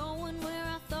ain't going where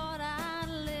I thought I'd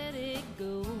let it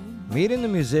go. Meeting the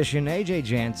musician, AJ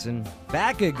Jansen,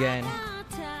 back again.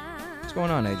 What's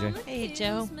going on, AJ? Hey,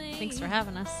 Joe. Thanks for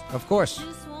having us. Of course.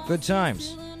 Good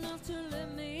times.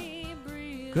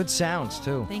 Good sounds,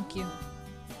 too. Thank you.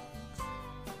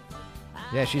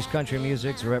 Yeah, she's country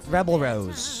music's Rebel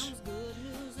Rose.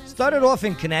 Started off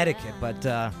in Connecticut, but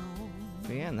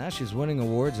yeah, now she's winning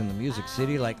awards in the Music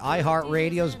City like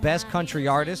iHeartRadio's Best Country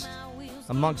Artist,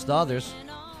 amongst others.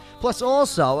 Plus,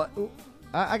 also,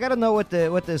 I got to know what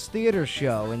this theater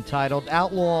show entitled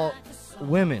Outlaw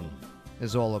Women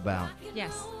is all about.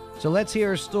 Yes. So let's hear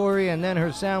her story and then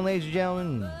her sound, ladies and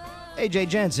gentlemen. AJ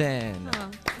Jansen.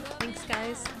 Oh, thanks,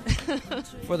 guys.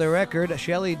 For the record,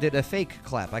 Shelly did a fake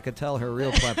clap. I could tell her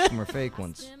real claps from her fake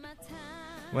ones.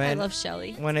 I love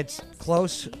Shelly. When it's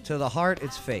close to the heart,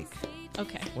 it's fake.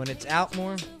 Okay. When it's out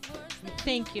more.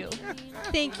 Thank you.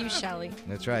 Thank you, Shelly.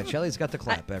 That's right. Shelly's got the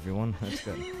clap, everyone. That's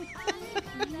good.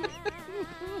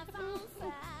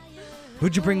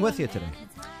 Who'd you bring with you today?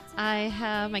 I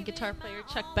have my guitar player,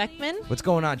 Chuck Beckman. What's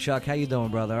going on, Chuck? How you doing,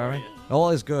 brother? All right?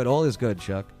 All is good. All is good,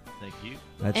 Chuck. Thank you.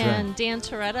 That's and right. Dan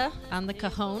Toretta on the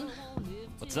cajon.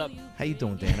 What's up? How you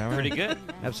doing, Dan? All right? Pretty good.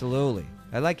 Absolutely.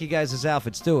 I like you guys'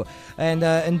 outfits, too.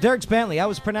 And Dirks Bentley. I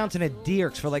was pronouncing it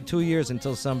Dirks for like 2 years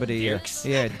until somebody... Dirks?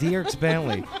 Yeah, Dirks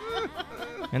Bentley.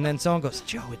 And then someone goes,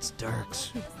 Joe, it's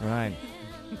Dirks. Right.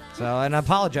 So, and I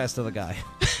apologize to the guy.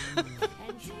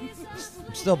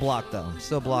 I'm still blocked, though. I'm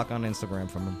still blocked on Instagram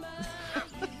from him.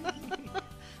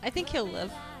 I think he'll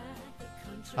live.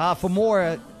 For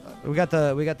more... We got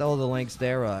all the links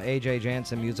there.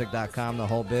 AJJansenmusic.com, the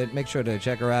whole bit. Make sure to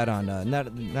check her out on not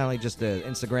only just the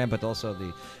Instagram, but also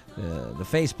the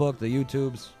Facebook, the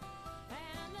YouTubes.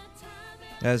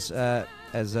 As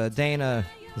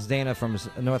Dana from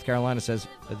North Carolina says,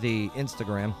 the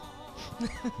Instagram.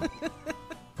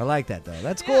 I like that though.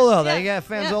 That's cool though. They got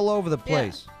fans all over the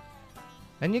place. Yeah.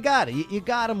 And you got it. You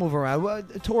got to move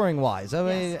around, touring-wise. I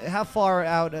mean, how far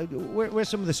out? Where's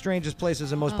some of the strangest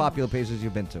places and most popular places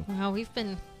you've been to? Well, we've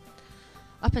been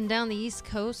up and down the East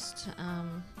Coast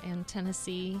and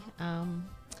Tennessee.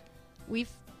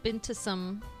 We've been to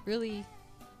some really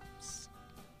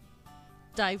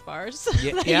dive bars.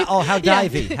 Yeah. Oh, how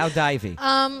divey? Yeah. How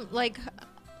divey?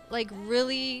 Like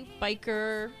really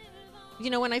biker. You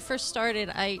know, when I first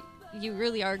started, you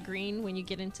really are green when you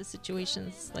get into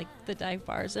situations like the dive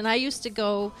bars. And I used to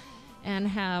go and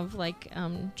have like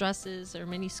dresses or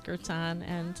mini skirts on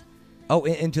and... Oh,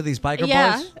 into these biker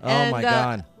bars? Oh, my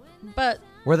God. But...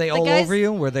 Were they all over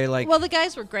you? Were they like... Well, the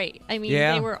guys were great. I mean,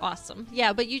 they were awesome.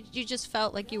 Yeah, but you just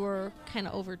felt like you were kind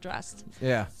of overdressed.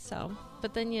 Yeah. So,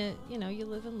 but then you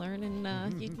live and learn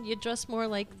and you dress more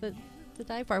like the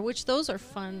dive bar, which those are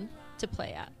fun to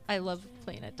play at. I love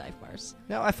playing at dive bars.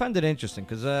 Now, I find it interesting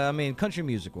because, I mean, country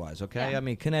music-wise, okay? Yeah. I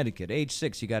mean, Connecticut, age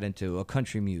 6, you got into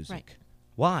country music.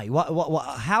 Right.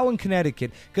 Why? How in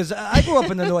Connecticut? Because I grew up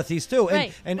in the Northeast, too.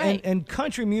 Right, And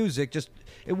country music just,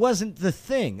 it wasn't the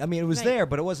thing. I mean, it was Right. there,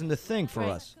 but it wasn't the thing for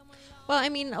Right. us. Well, I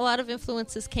mean, a lot of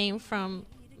influences came from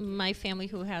my family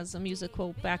who has a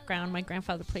musical background. My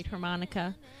grandfather played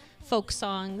harmonica, folk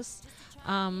songs.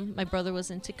 My brother was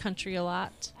into country a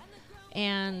lot.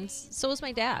 And so was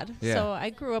my dad. Yeah. So I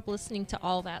grew up listening to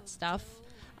all that stuff.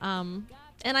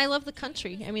 And I love the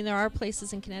country. I mean, there are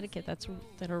places in Connecticut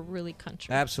that are really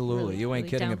country. Absolutely. Really, you ain't really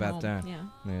kidding down about home. that.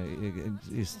 Yeah.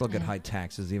 You still get Yeah. high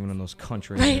taxes even in those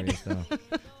country Right. areas, though.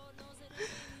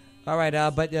 All right,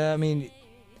 but, I mean,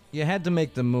 you had to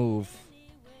make the move.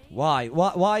 Why?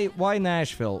 Why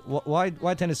Nashville?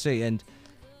 Why Tennessee? And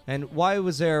why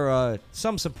was there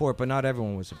some support, but not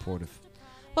everyone was supportive?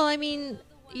 Well, I mean,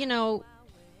 you know,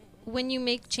 when you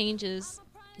make changes,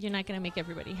 you're not going to make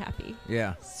everybody happy.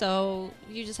 Yeah. So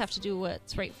you just have to do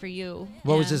what's right for you.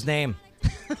 What was And his name?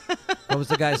 What was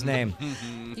the guy's name?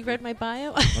 You read my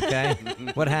bio? Okay.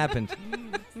 What happened?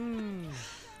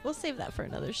 We'll save that for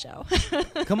another show.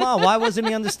 Come on. Why wasn't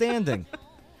he understanding?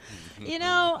 You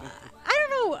know,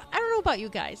 I don't know about you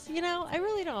guys. You know, I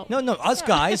really don't. No, us Yeah.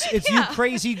 guys. It's Yeah. you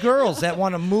crazy girls that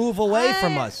want to move away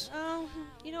from us.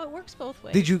 You know, it works both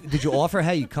ways. Did you offer,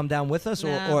 hey, you come down with us, or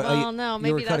well, no, you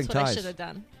maybe were that's cutting what I ties? should have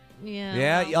done. Yeah.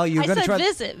 Yeah? well, Oh, you're I gonna said try-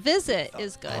 visit. Visit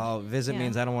is good. Oh, visit Yeah.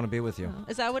 means I don't want to be with you.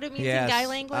 Is that what it means Yes. in guy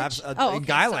language? In okay,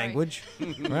 guy sorry. language.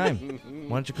 Right. Why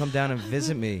don't you come down and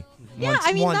visit me? Yeah, once,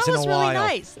 I mean, once that in was a really while.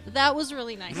 nice. That was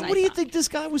really nice. What do you think this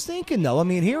guy was thinking, though? I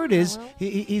mean, here it is.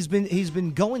 He's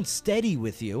been going steady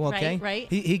with you, okay? Right.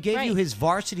 He gave you his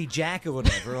varsity jacket, or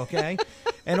whatever, okay?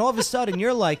 And all of a sudden,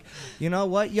 you're like, you know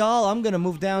what, y'all? I'm gonna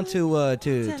move down to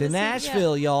Tennessee,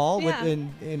 Nashville, yeah. y'all, Yeah.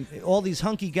 and all these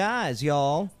hunky guys,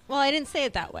 y'all. Well, I didn't say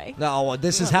it that way. No,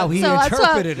 this is how he So that's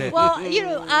interpreted why- it. Well, you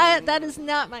know, that is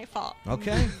not my fault.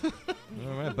 Okay.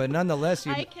 All right, but nonetheless,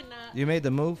 I cannot. you made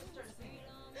the move.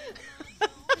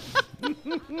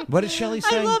 What did Shelley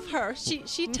say? I love her.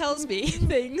 She tells me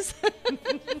things.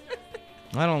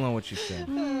 I don't know what she said.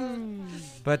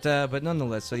 But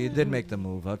nonetheless, so you did make the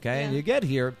move, okay? And you get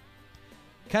here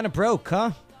kind of broke,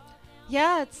 huh?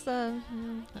 Yeah, it's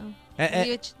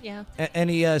yeah.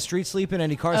 Any street sleeping?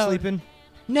 Any car Oh. sleeping?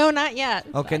 No, not yet.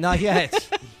 Okay, not yet.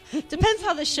 Depends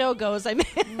how the show goes. I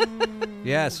mean,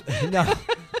 Yes. No,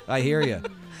 I hear you.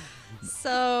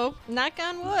 so knock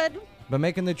on wood. But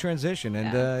making the transition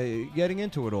and getting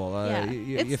into it all, Yeah.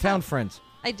 you It's found tough. friends.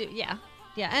 I do, yeah.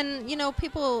 Yeah, and, you know,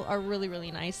 people are really,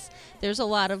 really nice. There's a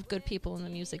lot of good people in the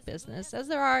music business, as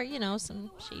there are, you know,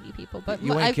 some shady people. But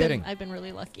You ain't I've kidding. I've been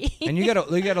really lucky. And you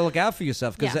gotta look out for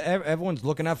yourself because Yeah. everyone's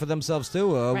looking out for themselves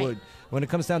too. Right. When it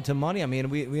comes down to money, I mean,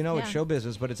 we know it's Yeah. show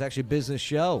business, but it's actually business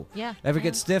show. Yeah, Ever yeah.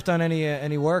 get stiffed on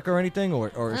any work or anything,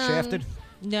 or shafted?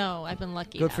 No, I've been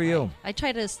lucky. Good that for way. you. I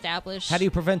try to establish. How do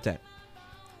you prevent that?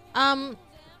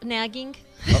 Nagging.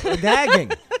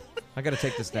 Nagging. I gotta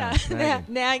take this down. Yeah,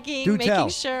 nagging, Do making tell.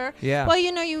 sure. Yeah. Well,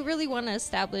 you know, you really want to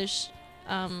establish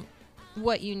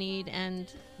what you need and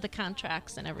the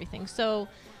contracts and everything. So,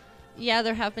 yeah,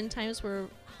 there have been times where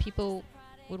people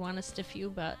would want to stiff you,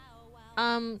 but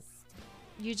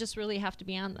you just really have to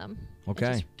be on them. And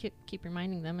Okay. just keep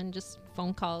reminding them, and just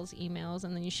phone calls, emails,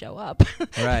 and then you show up.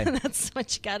 Right. That's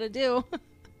what you got to do.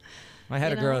 I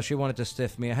had You a girl. know? She wanted to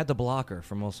stiff me. I had to block her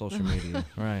from all social media.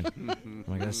 Right.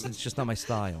 I guess it's just not my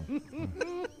style.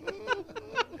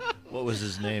 What was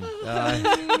his name?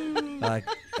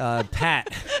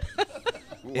 Pat.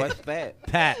 What's that?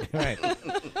 Pat. Right.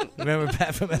 Remember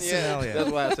Pat from SNL? Yeah. That's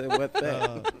why I said what's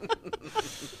that.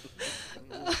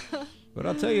 But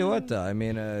I'll tell you what, though. I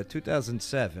mean,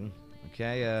 2007.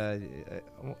 Okay.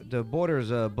 The Borders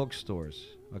bookstores.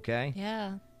 Okay.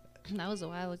 Yeah, that was a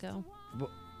while ago.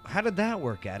 How did that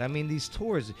work out? I mean, these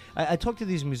tours. I talk to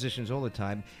these musicians all the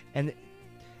time, and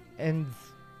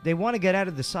they want to get out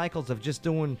of the cycles of just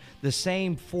doing the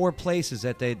same 4 places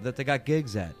that they got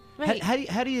gigs at. Right.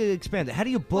 How do you expand it? How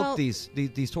do you book Well,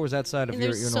 these tours outside of And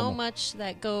your there's normal? so much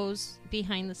that goes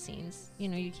behind the scenes. You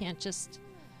know, you can't just.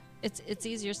 It's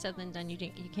easier said than done. You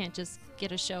can't just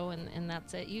get a show and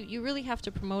that's it. You really have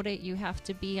to promote it. You have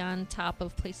to be on top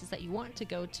of places that you want to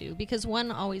go to, because one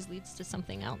always leads to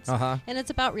something else. Uh-huh. And it's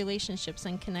about relationships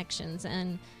and connections,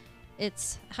 and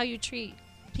it's how you treat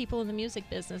people in the music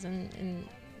business, and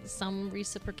some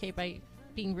reciprocate by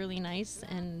being really nice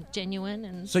and genuine.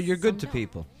 And So you're good to some don't.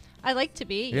 people. I like to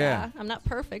be. Yeah. Yeah, I'm not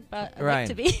perfect, but I Right. like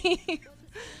to be.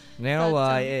 You know,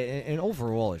 But, and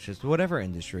overall, it's just whatever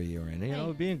industry you're in, you know,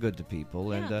 Right. being good to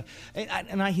people, Yeah.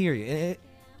 and I hear you.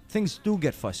 things do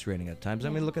get frustrating at times. I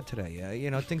mean, look at today. You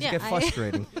know, things Yeah, get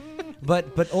frustrating. but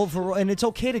overall, and it's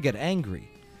okay to get angry.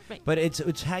 Right. But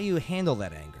it's how you handle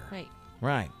that anger. Right.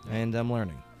 Right. And I'm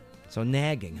learning. So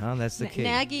nagging, huh? That's the key.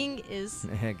 Nagging is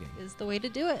the way to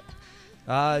do it.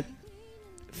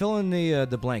 Fill in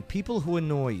the blank. People who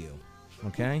annoy you.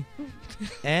 Okay.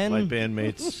 And my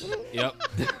bandmates. Yep.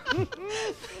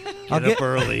 Get up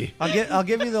early. I'll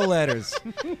give you the letters.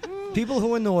 People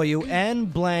who annoy you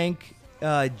and blank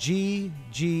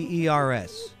GGERS.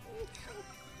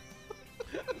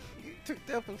 You took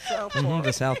that from South Park.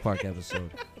 The South Park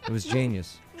episode. It was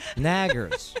genius.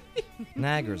 Naggers.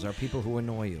 Naggers are people who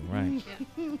annoy you, right?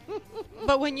 Yeah.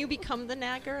 But when you become the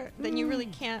nagger, then you really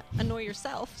can't annoy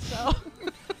yourself. So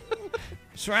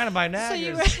Surrounded by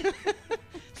naggers.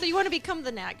 So you want to become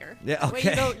the nagger. Yeah, That way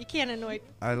okay. you can't annoy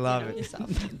I love it. yourself.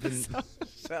 So-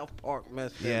 South Park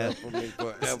messed that up for me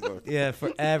forever. Yeah,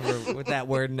 forever with that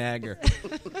word nagger.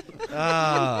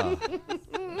 Ah.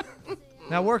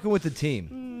 Now working with the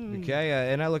team,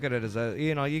 okay, and I look at it as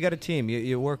you got a team.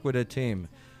 You work with a team.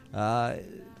 a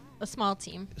small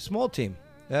team. Small team.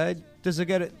 Does it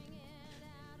get it?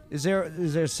 Is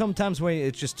there sometimes when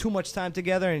it's just too much time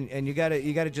together and you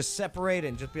gotta just separate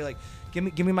and just be like, give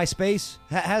me my space?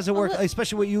 How does it work,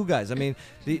 especially with you guys? I mean,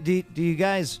 do you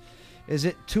guys? Is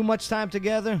it too much time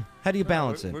together? How do you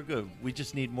balance it? We're good. We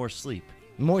just need more sleep.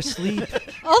 More sleep.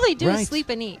 All they do Right. is sleep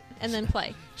and eat and then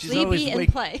play. She's always Sleepy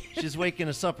and play. She's waking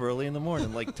us up early in the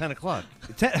morning, like 10 o'clock.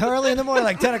 Early in the morning,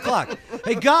 like 10 o'clock.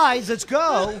 Hey, guys, let's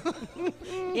go.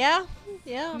 Yeah.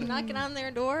 I'm knocking on their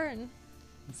door and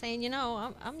saying,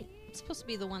 I'm supposed to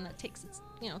be the one that takes its,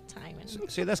 time.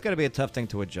 And See, that's got to be a tough thing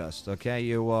to adjust. Okay,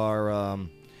 you are,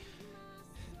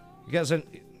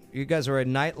 you guys are a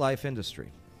nightlife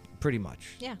industry, pretty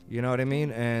much. Yeah. You know what I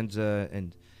mean?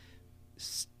 And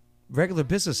regular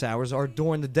business hours are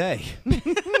during the day.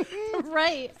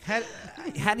 right.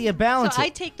 How do you balance So it? I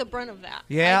take the brunt of that.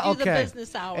 Yeah, I do okay. the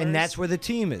business hours. And that's where the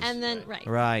team is. And then, right.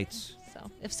 Right. So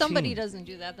if somebody Team. doesn't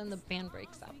do that, then the band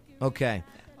breaks up. Okay.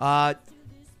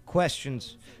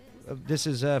 Questions. This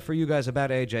is for you guys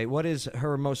about AJ. What is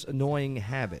her most annoying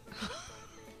habit?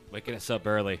 Waking us up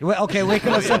early. Okay,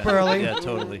 waking us up early. Yeah,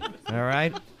 totally. All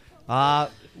right.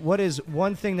 What is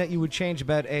one thing that you would change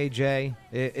about AJ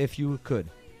if you could?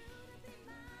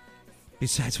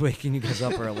 Besides waking you guys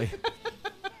up early.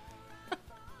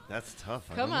 That's tough.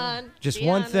 I Come don't know. on. Just be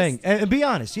one honest. thing. And be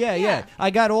honest. Yeah. I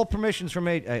got all permissions from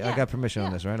AJ. I got permission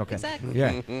on this, right? Okay. Exactly.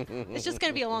 Yeah. It's just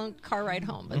going to be a long car ride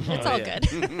home, but it's all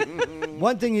good.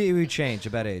 One thing that you would change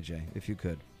about AJ, if you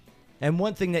could. And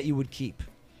one thing that you would keep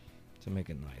to make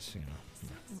it nice,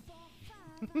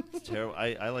 It's terrible.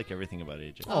 I like everything about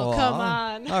AJ. Oh, come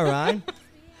on. All right.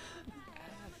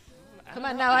 Come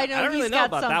on, now I know I don't he's really know got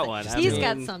about something. that one. He's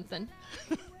got something.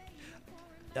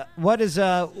 What is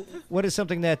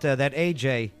something that that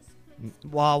AJ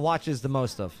watches the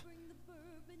most of?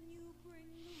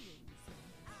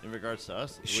 In regards to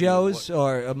us, Shows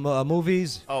or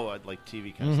movies? Oh, like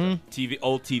TV kind of stuff.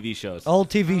 Old TV shows. Old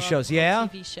TV shows, yeah?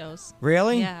 TV shows.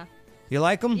 Really? Yeah. You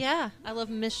like them? Yeah, I love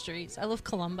mysteries. I love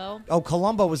Columbo. Oh,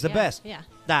 Columbo was the Yeah, best. yeah.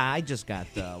 I just got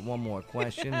one more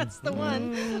question. That's the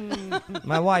one.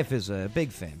 My wife is a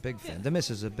big fan. The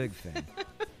missus is a big fan.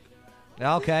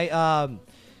 Okay. All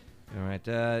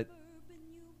right.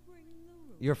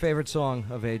 Your favorite song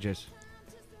of AJ's?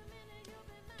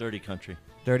 Dirty Country.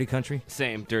 Dirty Country?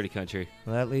 Same, Dirty Country.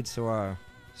 Well, that leads to our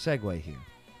segue here.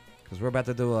 Because we're about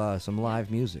to do some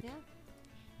live music. Yeah.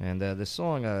 And the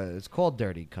song, it's called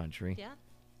Dirty Country. Yeah.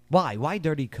 Why? Why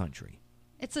Dirty Country?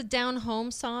 It's a down home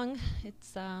song.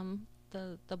 It's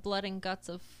the blood and guts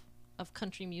of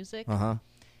country music. Uh-huh.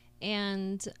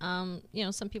 And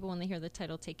some people when they hear the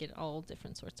title take it all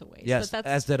different sorts of ways. Yes, But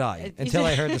as did I. Until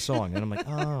I heard the song. And I'm like,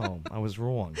 oh, I was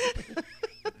wrong.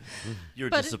 You were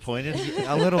But disappointed?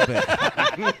 A little bit.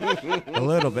 A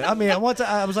little bit. I mean, once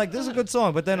I was like, this is a good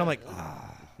song. But then I'm like,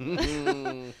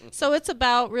 So it's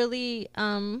about really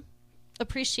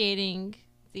appreciating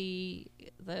the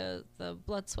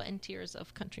blood, sweat, and tears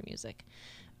of country music.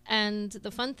 And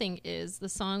the fun thing is the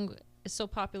song is so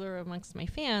popular amongst my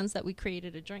fans that we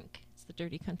created a drink. It's the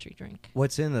Dirty Country drink.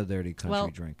 What's in the Dirty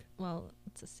Country drink? Well,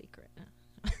 it's a secret.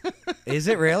 Is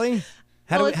it really?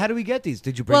 How do we get these?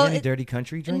 Did you bring any Dirty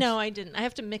Country drinks? No, I didn't. I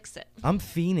have to mix it. I'm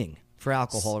fiending for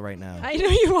alcohol right now. I know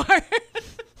you are.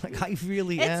 Like, I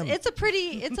really am. It's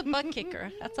a butt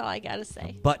kicker. That's all I gotta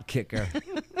say. Butt kicker.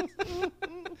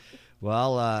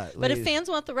 Well, but if ladies- fans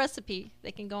want the recipe,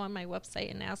 they can go on my website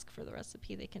and ask for the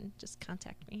recipe. They can just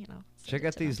contact me. check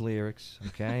out these lyrics,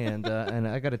 okay? And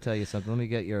I got to tell you something. Let me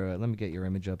get your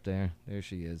image up there. There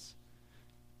she is.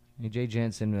 AJ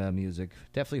Jansen music.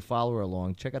 Definitely follow her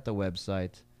along. Check out the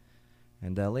website.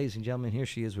 And ladies and gentlemen, here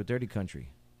she is with Dirty Country,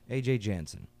 AJ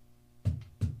Jansen.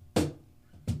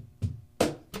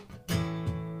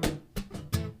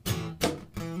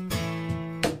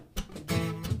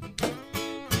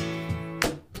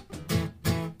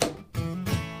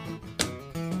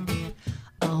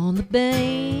 On the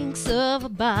banks of a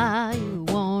bayou,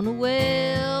 on a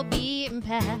well-beaten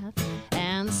path,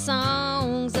 and the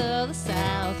songs of the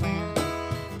South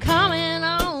are coming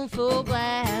on full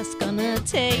blast. Gonna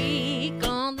take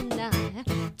on the night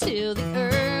till the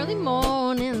early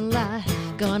morning light.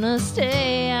 Gonna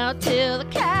stay out till the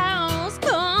cows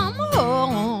come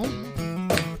home.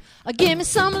 Give me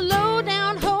some low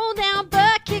down, hold down,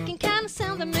 butt kicking kind of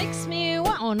sound that makes me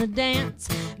wanna dance.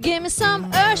 Give me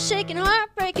some earth shaking,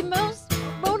 heartbreaking moves,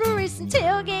 motor racing,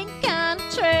 tailgate kind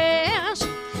of trash.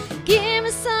 Give me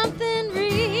something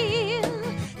real,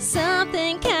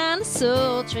 something kind of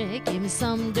sultry. Give me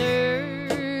some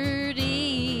dirty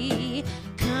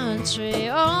country,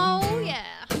 oh yeah.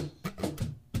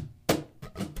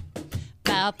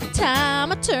 About the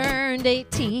time I turned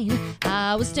 18,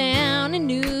 I was down in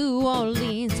New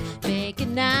Orleans,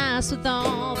 making nice with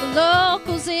all the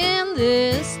locals in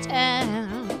this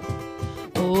town.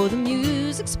 Oh, the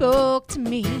music spoke to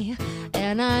me,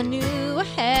 and I knew I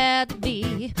had to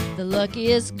be the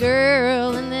luckiest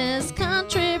girl in this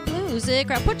country bluesy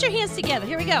crowd. Put your hands together,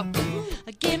 here we go.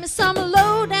 Give me some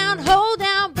low down, hold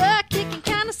down, butt kicking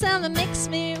kind of sound that makes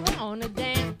me wanna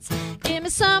dance. Give me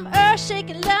some earth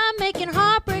shaking, love making,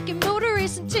 heartbreaking, motor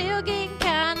racing, tailgating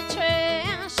kind of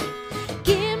trash.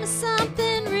 Give me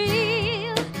something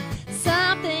real,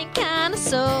 something kind of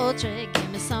sultry. Give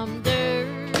me some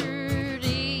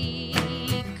dirty,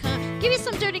 give me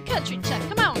some dirty country, Chuck.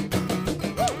 Come on.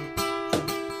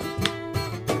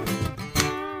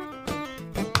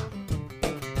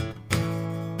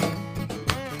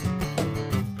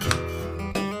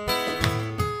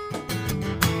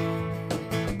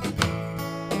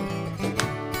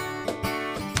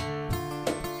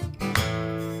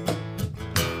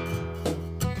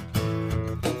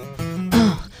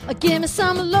 Give me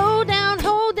some low down,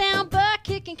 hold down, butt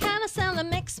kicking kind of sound that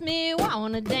makes me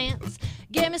wanna dance.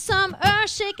 Give me some earth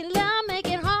shaking, love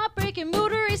making, heartbreaking,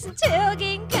 motor racing,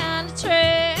 tailgating kind of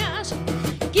trash.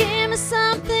 Give me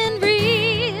something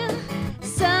real,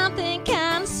 something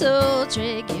kind of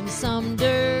sultry. Give me some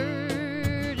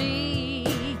dirty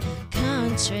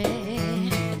country.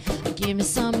 Give me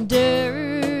some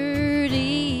dirty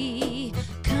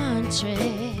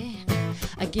country.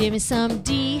 Give me some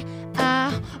D-I-R-T-Y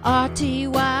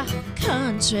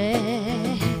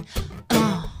country.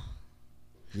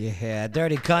 Yeah,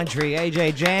 Dirty Country,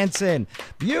 AJ Jansen.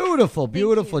 Beautiful,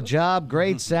 beautiful job.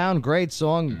 Great sound, great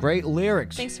song, great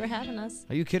lyrics. Thanks for having us.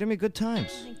 Are you kidding me? Good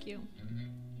times. Thank you.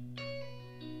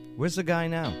 Where's the guy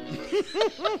now?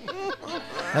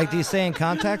 Like, do you stay in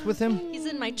contact with him? He's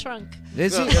in my trunk.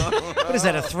 Is he? What is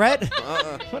that, a threat?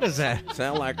 What is that?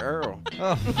 Sound like Earl.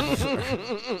 Oh.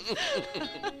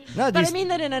 No, But I mean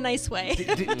that in a nice way.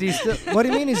 Do you still, what do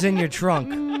you mean he's in your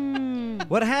trunk?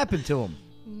 What happened to him?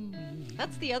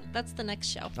 That's the next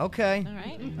show. Okay. All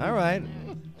right. All right.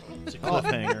 It's a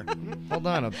cliffhanger. Hold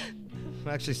on. I'm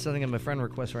actually sending him a friend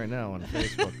request right now on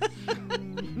Facebook.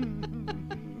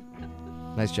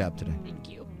 Nice job today. Thank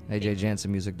you.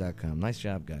 AJJansenmusic.com. Nice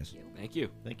job, guys. Thank you.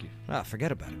 Thank you. Ah,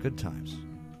 forget about it. Good times.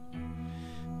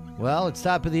 Well, it's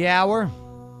top of the hour.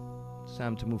 It's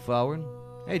time to move forward.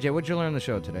 AJ, what'd you learn on the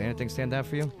show today? Anything stand out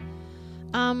for you?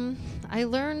 I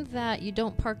learned that you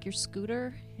don't park your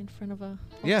scooter in front of a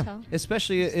hotel. Yeah,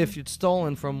 especially if it's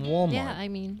stolen from Walmart. Yeah, I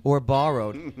mean. Or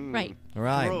borrowed. Right.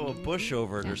 Right. Throw a bush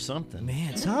over it or something.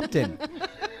 Man, something.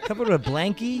 Covered with a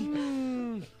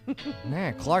blankie.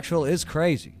 Man, Clarksville is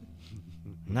crazy.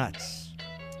 Nuts.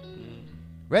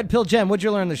 Red Pill Jen, what'd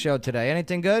you learn on the show today?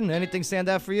 Anything good? Anything stand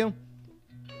out for you?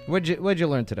 What'd you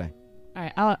learn today? All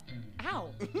right. Ow.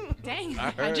 Dang.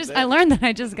 I I learned that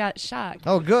I just got shocked.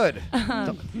 Oh, good.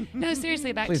 No,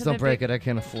 seriously, back Please to don't the break big- it. I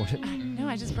can't afford it. No,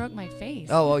 I just broke my face.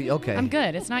 Oh, okay. I'm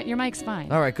good. It's not your mic's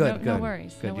fine. All right, good, No good.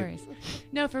 worries. Good, No you- worries.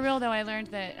 No, for real though, I learned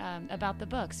that about the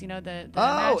books. You know, the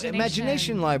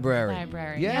Imagination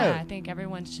Library. Yeah. I think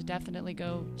everyone should definitely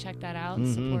go check that out and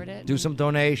Mhm. support it. Do some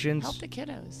donations. Help the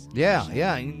kiddos. Yeah,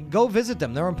 yeah. Go visit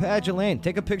them. They're on Padgett Lane.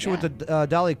 Take a picture with the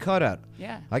Dolly cutout.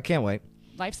 Yeah. I can't wait.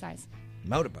 Life size.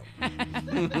 Motorboat. I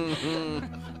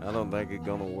don't think it's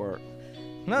gonna work.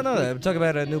 No. I'm talking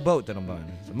about a new boat that I'm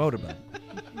buying. It's a motorboat.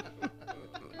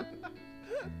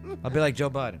 I'll be like Joe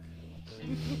Biden.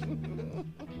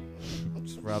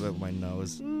 Just rub it with my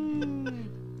nose.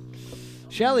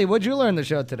 Shelly, what'd you learn on the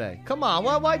show today? Come on,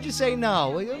 why'd you say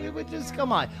no? Just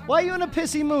come on. Why are you in a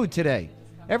pissy mood today?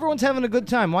 Everyone's having a good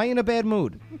time. Why are you in a bad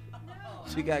mood?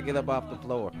 She got to get up off the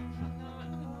floor.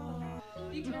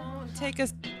 Take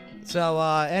us. So,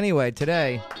 anyway,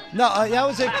 today... No, that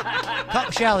was it.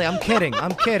 Shelly, I'm kidding.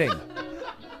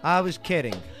 I was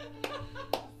kidding.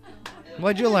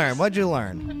 What'd you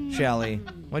learn, Shelly?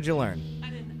 What'd you learn? I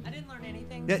didn't learn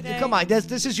anything today. Come on,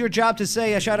 this is your job to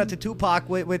say a shout out to Tupac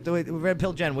with Red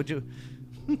Pill Jen. What'd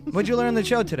you learn on the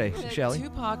show today, Shelly?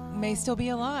 Tupac may still be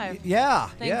alive. Yeah,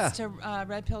 Thanks to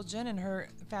Red Pill Jen and her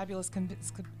fabulous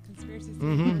conspiracy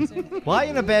theory. Mm-hmm. Why are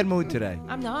you in a bad mood today?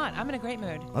 I'm not. I'm in a great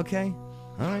mood. Okay.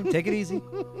 All right, take it easy.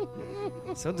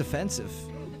 So defensive.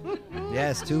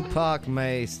 Yes, Tupac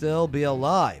may still be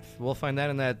alive. We'll find out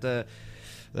in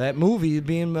that movie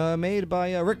being made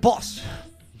by Rick Boss.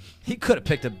 He could have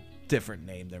picked a different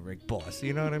name than Rick Boss.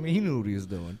 You know what I mean? He knew what he was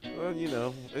doing.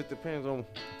 Well, it depends on,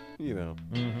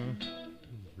 Mm-hmm.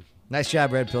 Nice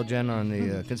job, Red Pill Jen, on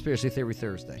the Conspiracy Theory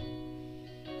Thursday.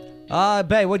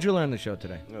 Bay, what'd you learn on the show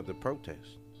today? The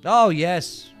protest. Oh,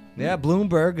 yes. Yeah,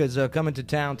 Bloomberg is coming to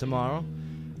town tomorrow.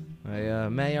 I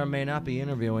may or may not be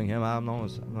interviewing him. I don't know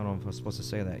if I'm supposed to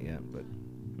say that yet, but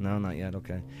no, not yet.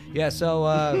 Okay. Yeah, so,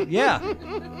 yeah,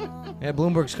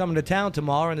 Bloomberg's coming to town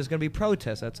tomorrow, and there's going to be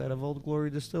protests outside of Old Glory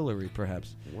Distillery,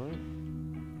 perhaps. What?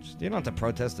 You don't have to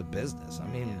protest the business. I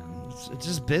mean, it's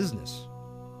just business.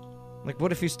 Like,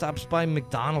 what if he stops by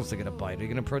McDonald's to get a bite? Are you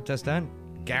going to protest that?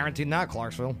 Guaranteed not,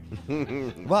 Clarksville.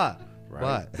 What?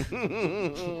 Right.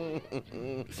 What?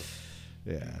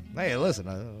 Yeah. Hey, listen,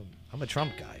 I'm a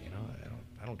Trump guy,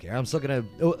 I don't care. I'm still going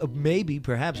to, maybe,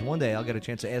 perhaps one day I'll get a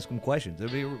chance to ask him questions.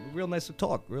 It'll be real nice to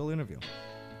talk, real interview.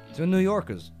 Two New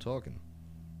Yorkers talking.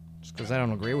 Just because I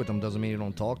don't agree with them doesn't mean you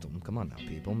don't talk to them. Come on now,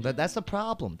 people. That's the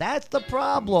problem. That's the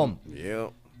problem. Yeah.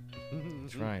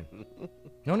 That's right.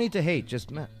 No need to hate. Just,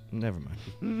 never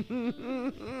mind.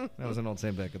 That was an old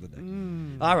saying back in the day.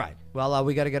 All right. Well,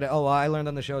 we got to get it. Oh, I learned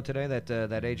on the show today that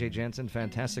AJ Jansen,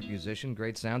 fantastic musician,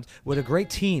 great sound, with a great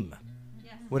team.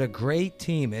 Yes. With a great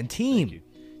team. And team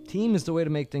is the way to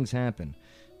make things happen.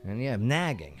 And yeah,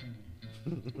 nagging.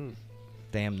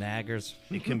 Damn naggers.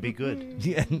 It can be good.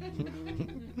 Yeah.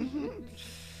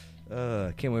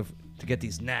 Can't wait to get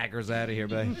these naggers out of here,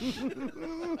 babe.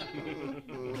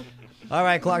 All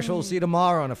right, Clarksville, we'll see you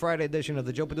tomorrow on a Friday edition of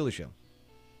the Joe Padula Show.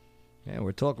 Yeah,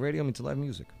 where talk radio meets live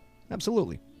music.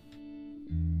 Absolutely.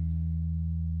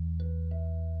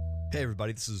 Hey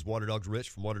everybody, this is Water Dogs Rich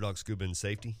from Water Dog Scuba and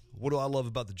Safety. What do I love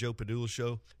about the Joe Padula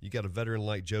Show? You got a veteran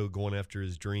like Joe going after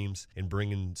his dreams and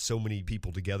bringing so many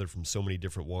people together from so many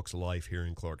different walks of life here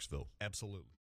in Clarksville. Absolutely.